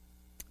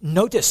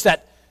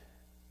that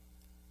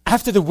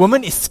after the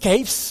woman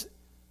escapes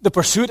the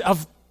pursuit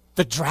of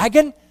the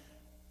dragon,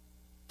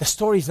 the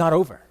story is not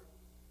over.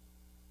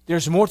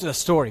 There's more to the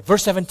story.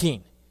 Verse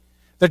 17.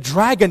 The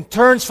dragon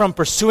turns from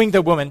pursuing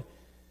the woman.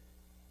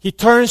 He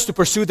turns to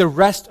pursue the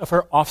rest of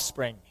her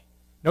offspring.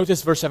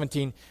 Notice verse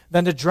 17.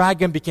 Then the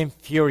dragon became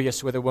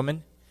furious with the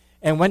woman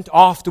and went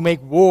off to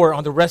make war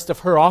on the rest of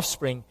her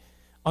offspring,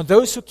 on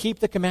those who keep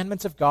the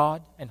commandments of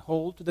God and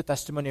hold to the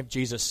testimony of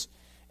Jesus.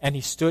 And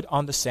he stood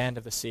on the sand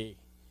of the sea.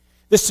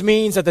 This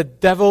means that the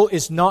devil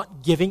is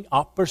not giving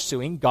up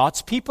pursuing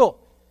God's people.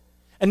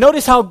 And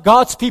notice how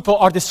God's people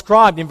are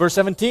described in verse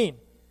 17.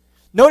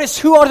 Notice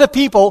who are the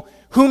people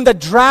whom the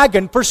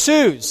dragon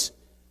pursues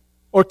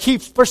or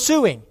keeps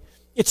pursuing.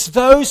 It's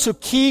those who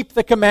keep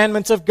the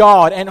commandments of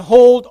God and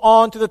hold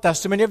on to the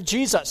testimony of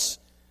Jesus.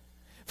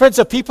 Friends,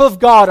 the people of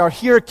God are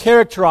here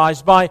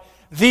characterized by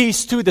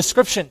these two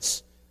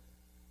descriptions.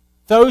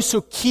 Those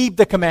who keep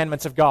the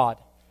commandments of God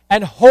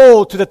and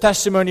hold to the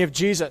testimony of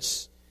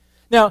Jesus.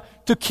 Now,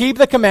 to keep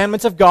the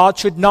commandments of God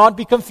should not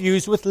be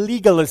confused with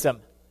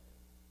legalism.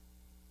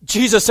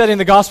 Jesus said in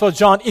the Gospel of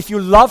John, if you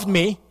loved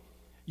me,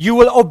 you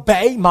will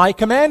obey my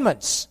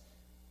commandments.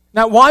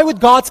 Now, why would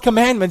God's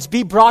commandments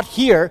be brought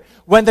here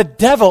when the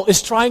devil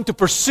is trying to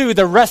pursue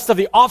the rest of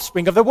the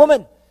offspring of the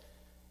woman?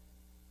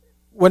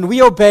 When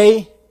we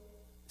obey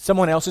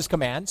someone else's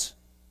commands,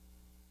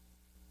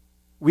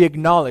 we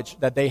acknowledge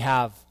that they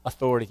have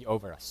authority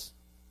over us.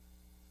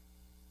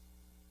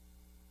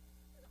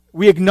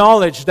 We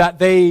acknowledge that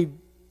they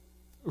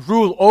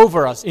rule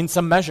over us in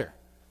some measure.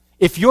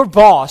 If your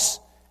boss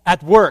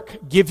at work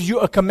gives you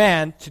a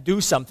command to do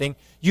something,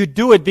 you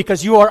do it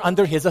because you are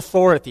under his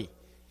authority.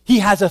 He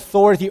has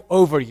authority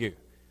over you.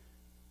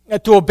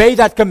 To obey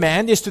that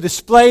command is to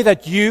display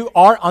that you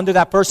are under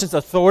that person's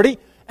authority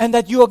and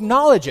that you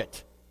acknowledge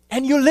it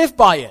and you live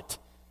by it.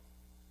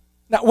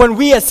 Now, when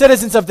we as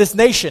citizens of this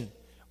nation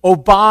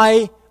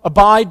abide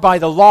by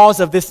the laws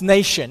of this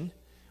nation,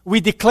 we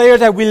declare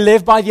that we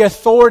live by the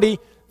authority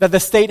that the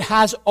state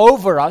has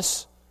over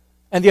us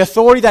and the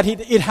authority that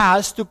it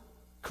has to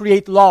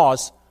create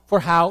laws for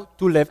how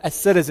to live as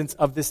citizens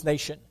of this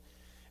nation.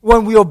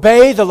 When we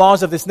obey the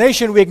laws of this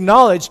nation, we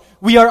acknowledge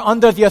we are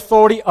under the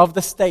authority of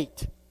the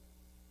state.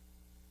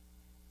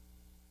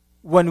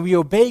 When we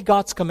obey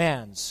God's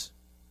commands,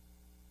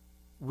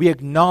 we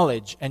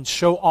acknowledge and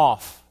show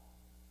off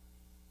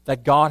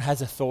that God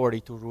has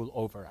authority to rule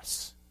over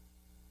us.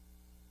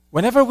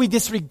 Whenever we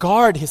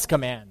disregard His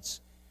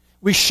commands,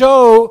 we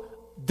show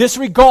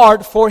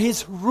disregard for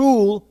His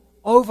rule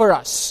over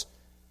us.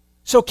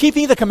 So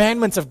keeping the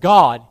commandments of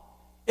God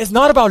is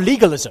not about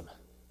legalism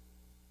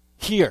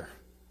here.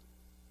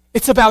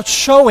 It's about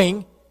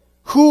showing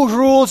who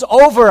rules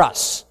over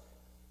us.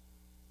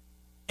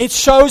 It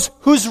shows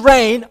whose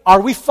reign are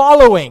we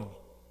following.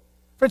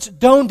 Friends,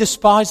 don't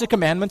despise the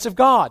commandments of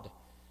God.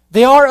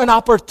 They are an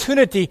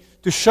opportunity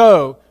to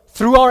show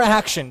through our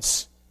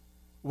actions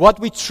what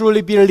we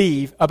truly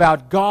believe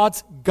about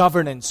God's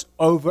governance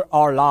over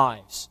our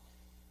lives.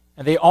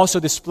 And they also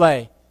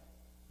display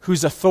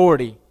whose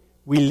authority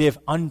we live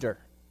under.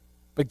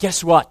 But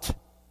guess what?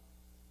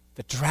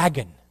 The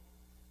dragon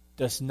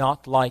does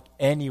not like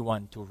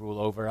anyone to rule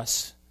over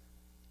us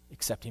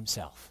except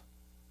himself.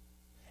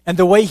 And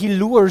the way he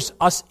lures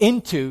us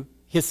into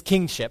his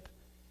kingship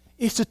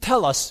is to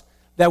tell us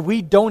that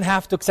we don't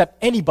have to accept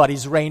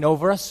anybody's reign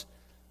over us,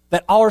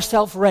 that our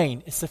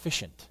self-reign is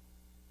sufficient.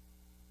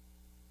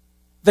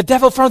 The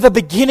devil from the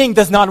beginning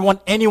does not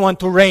want anyone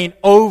to reign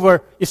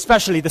over,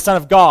 especially the Son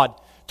of God,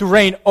 to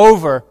reign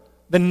over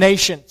the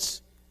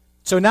nations.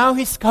 So now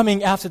he's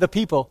coming after the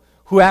people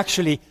who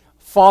actually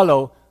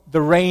follow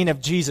the reign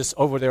of Jesus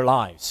over their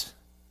lives.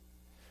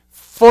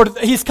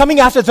 He's coming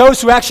after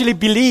those who actually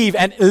believe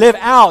and live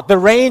out the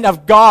reign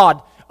of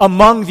God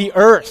among the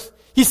earth.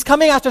 He's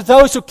coming after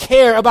those who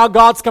care about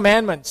God's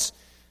commandments,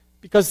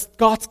 because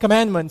God's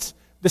commandments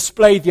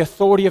display the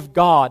authority of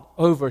God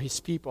over his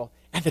people.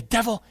 And the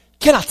devil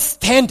cannot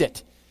stand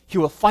it. He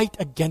will fight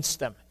against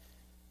them.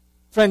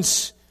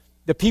 Friends,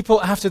 the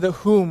people after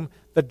whom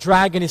the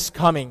dragon is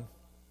coming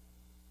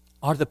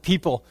are the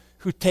people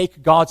who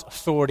take God's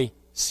authority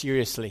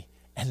seriously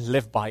and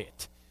live by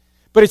it.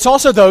 But it's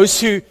also those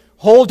who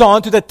hold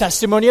on to the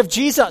testimony of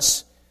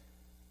Jesus.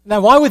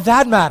 Now, why would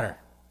that matter?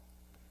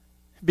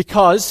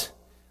 Because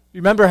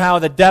remember how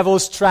the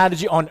devil's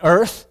strategy on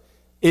earth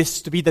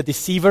is to be the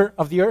deceiver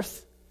of the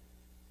earth?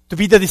 To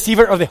be the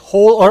deceiver of the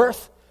whole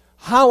earth?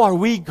 How are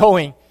we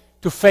going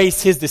to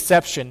face his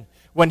deception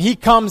when he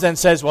comes and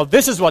says, well,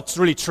 this is what's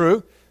really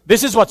true,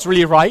 this is what's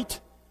really right?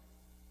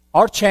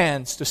 Our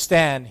chance to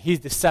stand his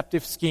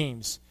deceptive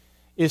schemes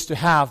is to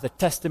have the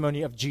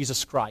testimony of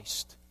Jesus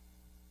Christ.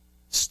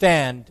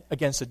 Stand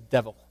against the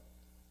devil.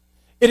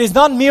 It is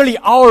not merely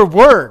our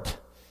word.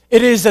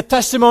 It is a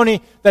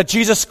testimony that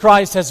Jesus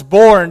Christ has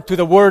borne to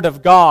the Word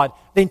of God.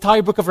 The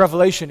entire book of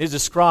Revelation is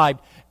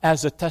described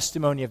as a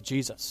testimony of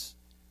Jesus.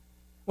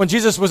 When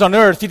Jesus was on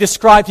earth, he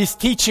described his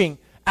teaching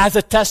as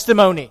a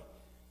testimony.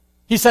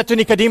 He said to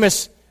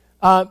Nicodemus,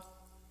 our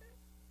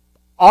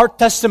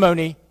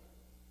testimony,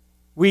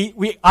 we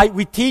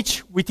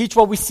teach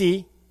what we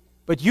see,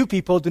 but you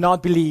people do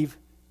not believe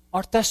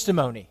our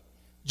testimony.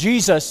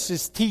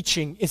 Jesus'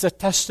 teaching is a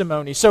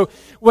testimony. So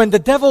when the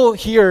devil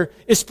here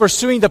is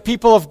pursuing the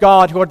people of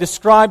God who are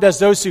described as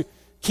those who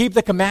keep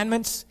the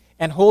commandments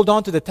and hold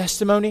on to the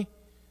testimony,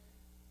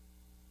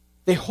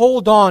 they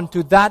hold on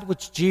to that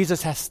which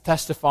Jesus has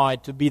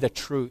testified to be the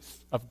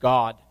truth of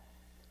God.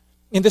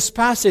 In this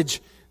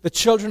passage, the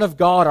children of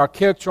God are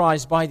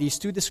characterized by these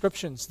two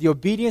descriptions: the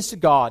obedience to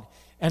God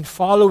and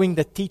following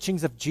the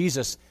teachings of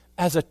Jesus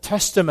as a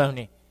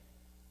testimony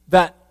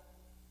that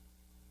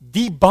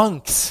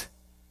debunks,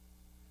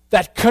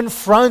 that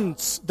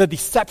confronts the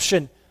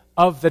deception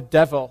of the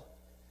devil.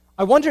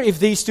 I wonder if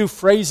these two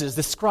phrases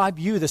describe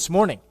you this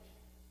morning.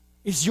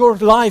 Is your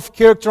life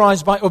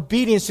characterized by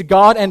obedience to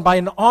God and by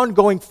an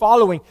ongoing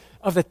following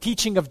of the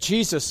teaching of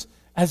Jesus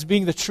as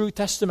being the true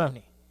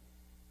testimony?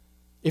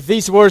 If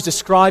these words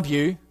describe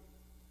you,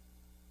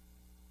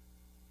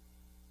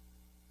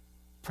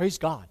 praise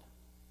God.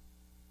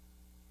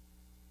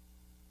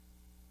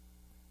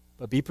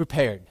 But be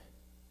prepared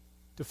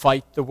to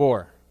fight the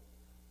war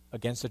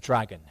against the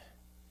dragon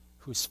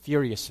who's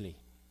furiously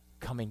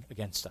coming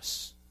against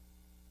us.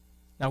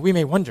 Now we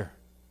may wonder,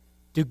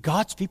 do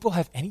God's people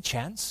have any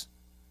chance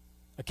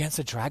against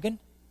a dragon?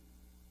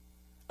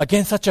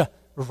 Against such a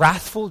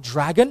wrathful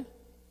dragon?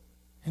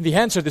 And the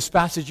answer to this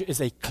passage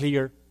is a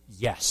clear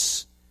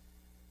yes.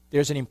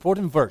 There's an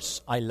important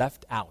verse I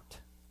left out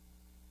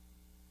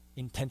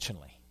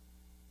intentionally.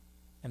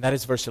 And that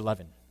is verse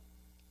 11.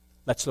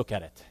 Let's look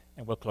at it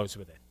and we'll close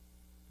with it.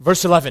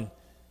 Verse 11.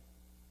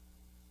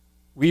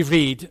 We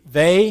read,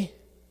 they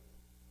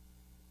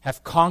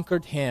have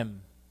conquered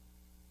him.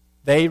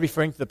 They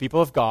referring to the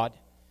people of God,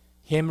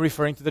 him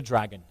referring to the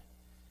dragon.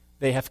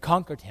 They have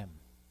conquered him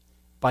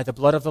by the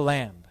blood of the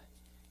Lamb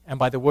and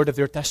by the word of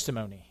their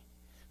testimony.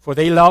 For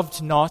they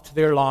loved not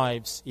their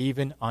lives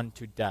even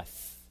unto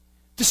death.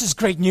 This is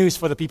great news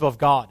for the people of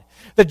God.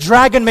 The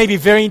dragon may be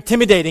very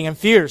intimidating and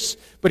fierce,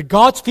 but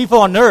God's people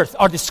on earth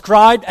are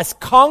described as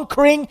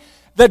conquering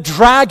the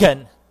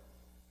dragon.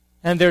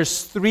 And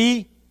there's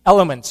three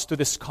elements to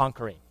this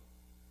conquering.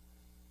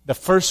 The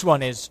first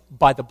one is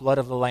by the blood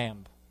of the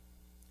Lamb.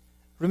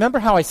 Remember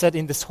how I said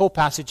in this whole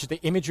passage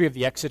the imagery of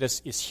the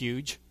Exodus is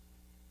huge?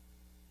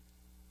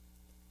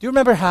 Do you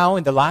remember how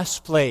in the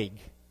last plague,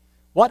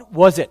 what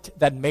was it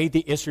that made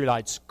the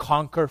Israelites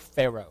conquer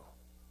Pharaoh?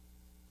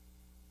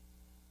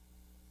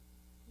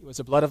 It was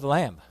the blood of the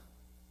Lamb,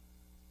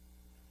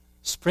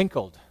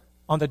 sprinkled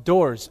on the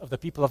doors of the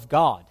people of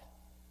God.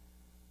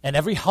 And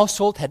every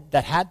household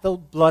that had the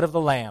blood of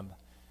the Lamb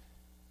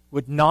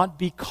would not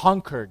be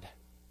conquered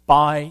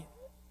by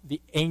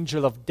the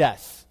angel of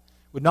death,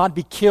 would not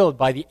be killed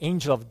by the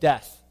angel of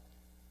death.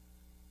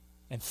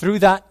 And through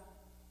that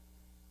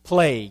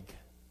plague,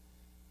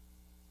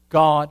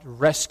 God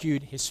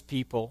rescued his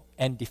people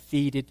and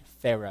defeated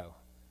Pharaoh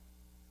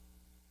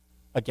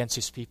against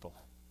his people.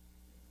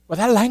 Well,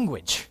 that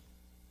language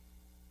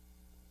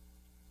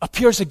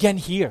appears again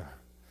here.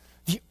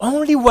 The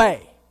only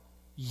way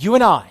you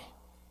and I,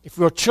 if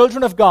we're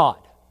children of God,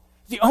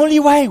 the only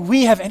way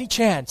we have any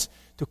chance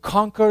to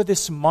conquer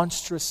this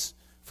monstrous,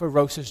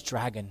 ferocious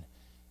dragon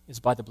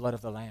is by the blood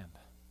of the Lamb.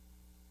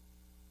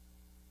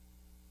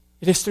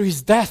 It is through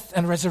his death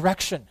and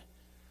resurrection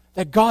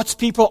that God's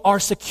people are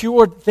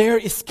secured their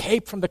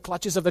escape from the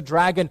clutches of the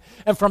dragon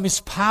and from his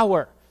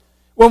power.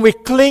 When we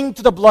cling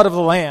to the blood of the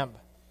Lamb,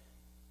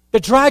 the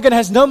dragon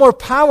has no more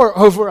power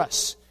over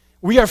us.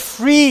 We are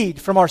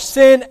freed from our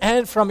sin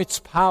and from its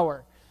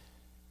power.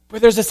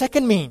 But there's a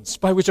second means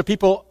by which the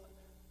people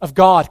of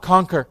God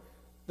conquer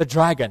the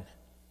dragon.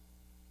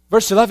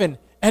 Verse 11,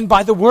 and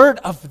by the word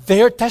of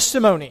their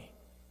testimony.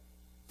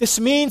 This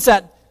means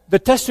that the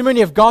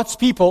testimony of God's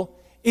people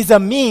is a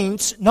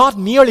means not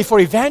merely for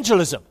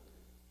evangelism,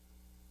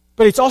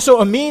 but it's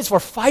also a means for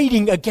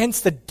fighting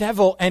against the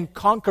devil and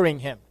conquering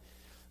him.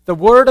 The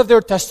word of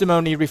their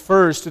testimony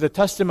refers to the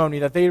testimony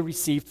that they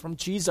received from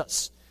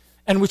Jesus,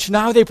 and which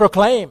now they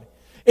proclaim.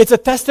 It's a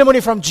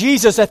testimony from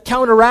Jesus that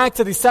counteracts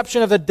the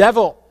deception of the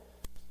devil.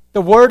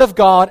 The word of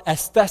God,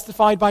 as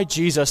testified by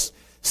Jesus,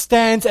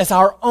 stands as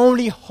our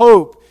only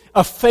hope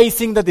of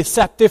facing the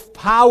deceptive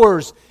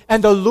powers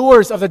and the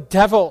lures of the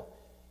devil.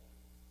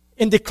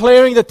 In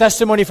declaring the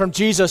testimony from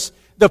Jesus,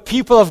 the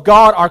people of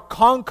God are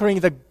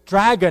conquering the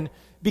dragon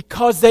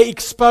because they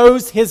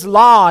expose his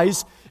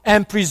lies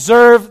and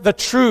preserve the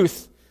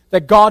truth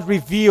that God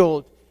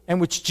revealed and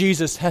which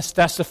Jesus has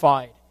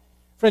testified.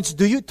 Friends,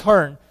 do you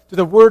turn to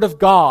the Word of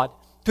God,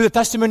 to the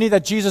testimony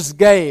that Jesus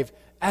gave,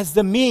 as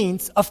the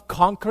means of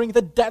conquering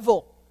the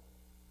devil?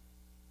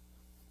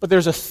 But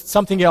there's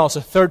something else,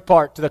 a third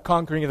part to the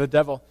conquering of the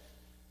devil.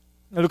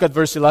 Now look at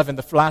verse 11,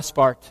 the last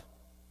part.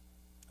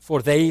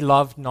 For they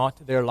loved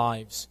not their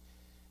lives,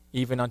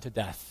 even unto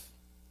death.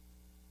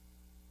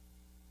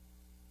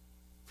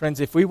 Friends,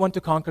 if we want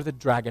to conquer the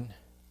dragon,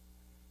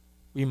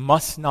 we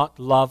must not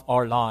love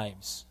our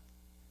lives,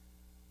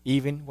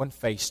 even when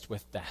faced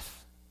with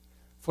death.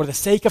 For the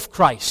sake of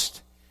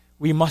Christ,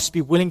 we must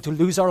be willing to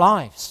lose our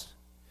lives.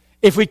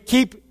 If we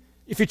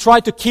try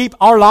to keep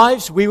our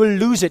lives, we will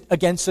lose it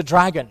against the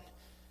dragon.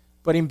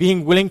 But in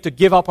being willing to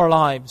give up our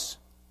lives,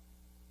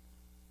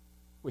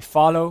 we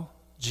follow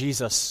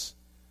Jesus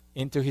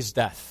into his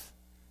death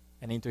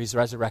and into his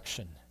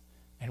resurrection,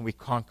 and we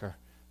conquer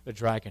the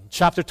dragon.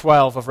 Chapter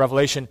 12 of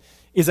Revelation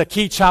is a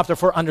key chapter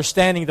for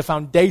understanding the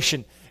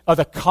foundation of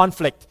the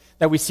conflict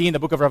that we see in the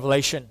book of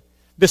Revelation.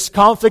 This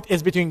conflict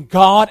is between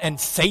God and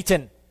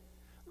Satan.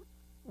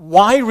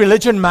 Why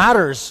religion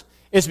matters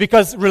is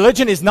because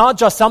religion is not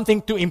just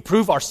something to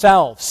improve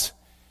ourselves.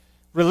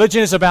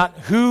 Religion is about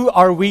who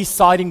are we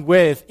siding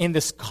with in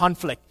this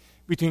conflict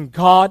between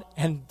God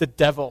and the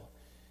devil.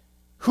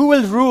 Who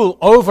will rule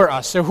over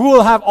us? Or who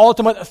will have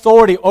ultimate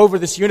authority over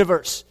this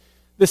universe?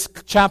 This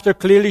chapter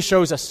clearly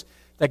shows us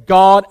that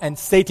God and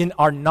Satan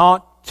are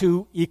not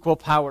two equal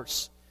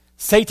powers.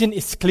 Satan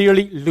is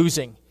clearly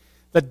losing.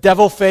 The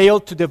devil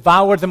failed to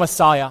devour the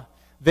Messiah.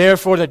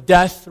 Therefore, the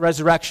death,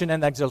 resurrection,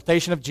 and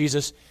exaltation of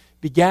Jesus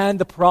began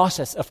the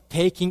process of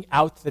taking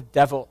out the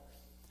devil.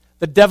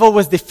 The devil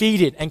was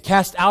defeated and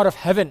cast out of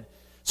heaven,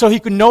 so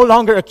he could no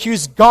longer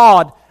accuse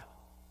God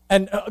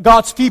and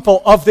God's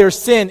people of their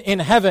sin in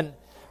heaven.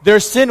 Their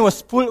sin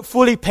was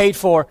fully paid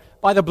for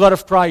by the blood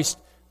of Christ,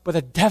 but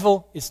the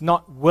devil is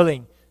not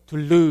willing to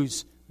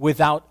lose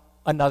without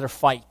another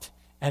fight.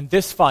 And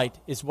this fight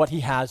is what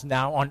he has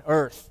now on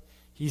earth.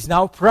 He's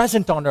now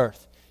present on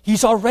earth.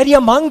 He's already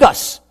among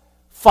us,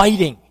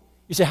 fighting.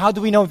 You say, how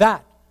do we know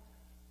that?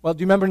 Well,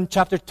 do you remember in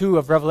chapter 2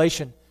 of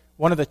Revelation,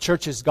 one of the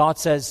churches, God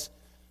says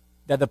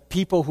that the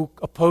people who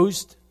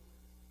opposed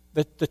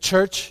the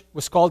church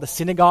was called the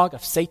synagogue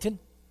of Satan.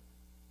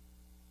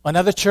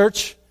 Another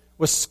church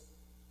was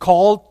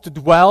called to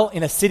dwell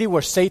in a city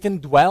where Satan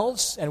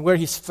dwells and where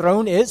his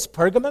throne is,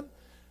 Pergamum.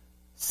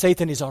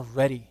 Satan is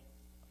already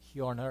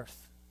here on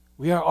earth.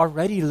 We are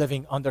already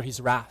living under his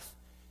wrath.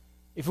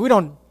 If we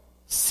don't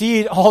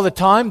see it all the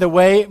time, the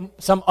way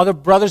some other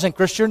brothers and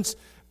Christians,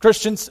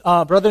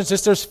 brothers and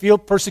sisters feel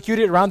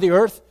persecuted around the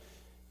earth,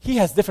 he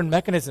has different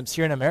mechanisms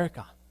here in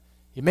America.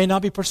 It may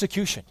not be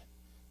persecution.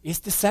 It's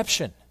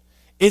deception.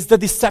 It's the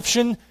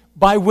deception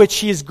by which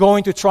he is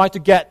going to try to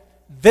get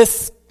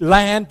this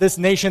land, this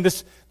nation,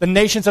 the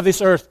nations of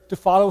this earth to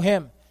follow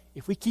him.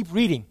 If we keep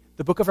reading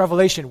the book of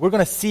Revelation, we're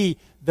going to see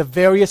the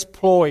various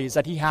ploys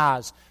that he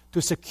has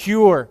to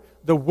secure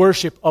the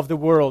worship of the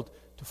world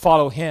to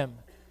follow him.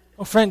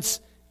 Oh, friends,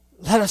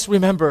 let us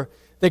remember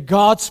that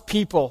God's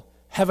people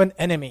have an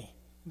enemy.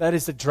 That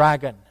is the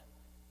dragon.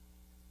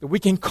 That we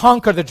can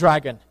conquer the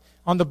dragon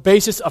on the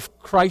basis of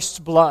Christ's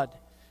blood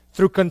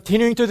through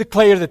continuing to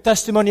declare the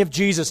testimony of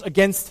Jesus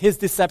against his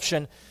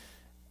deception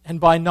and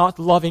by not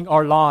loving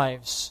our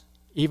lives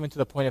even to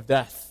the point of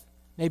death.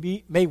 May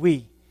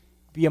we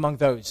be among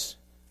those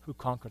who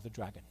conquer the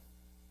dragon.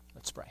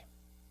 Let's pray.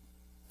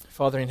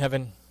 Father in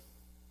heaven,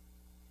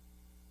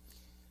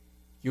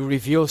 you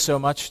reveal so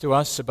much to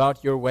us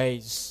about your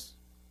ways.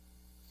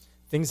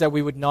 things that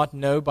we would not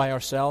know by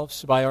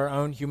ourselves, by our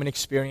own human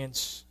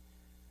experience.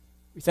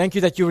 We thank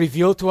you that you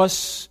reveal to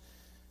us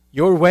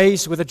your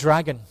ways with the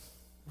dragon.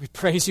 We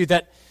praise you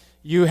that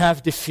you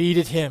have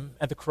defeated him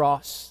at the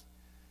cross.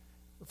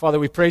 Father,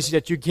 we praise you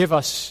that you give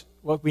us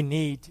what we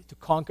need to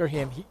conquer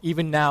him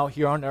even now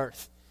here on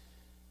earth.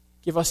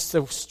 Give us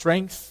the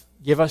strength,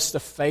 give us the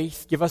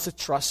faith, give us the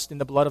trust in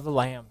the blood of the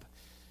Lamb.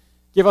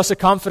 Give us a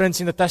confidence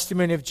in the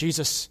testimony of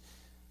Jesus,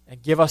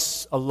 and give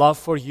us a love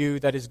for you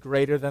that is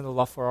greater than the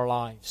love for our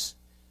lives,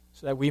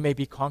 so that we may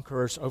be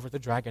conquerors over the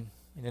dragon.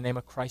 In the name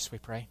of Christ we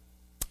pray.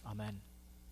 Amen.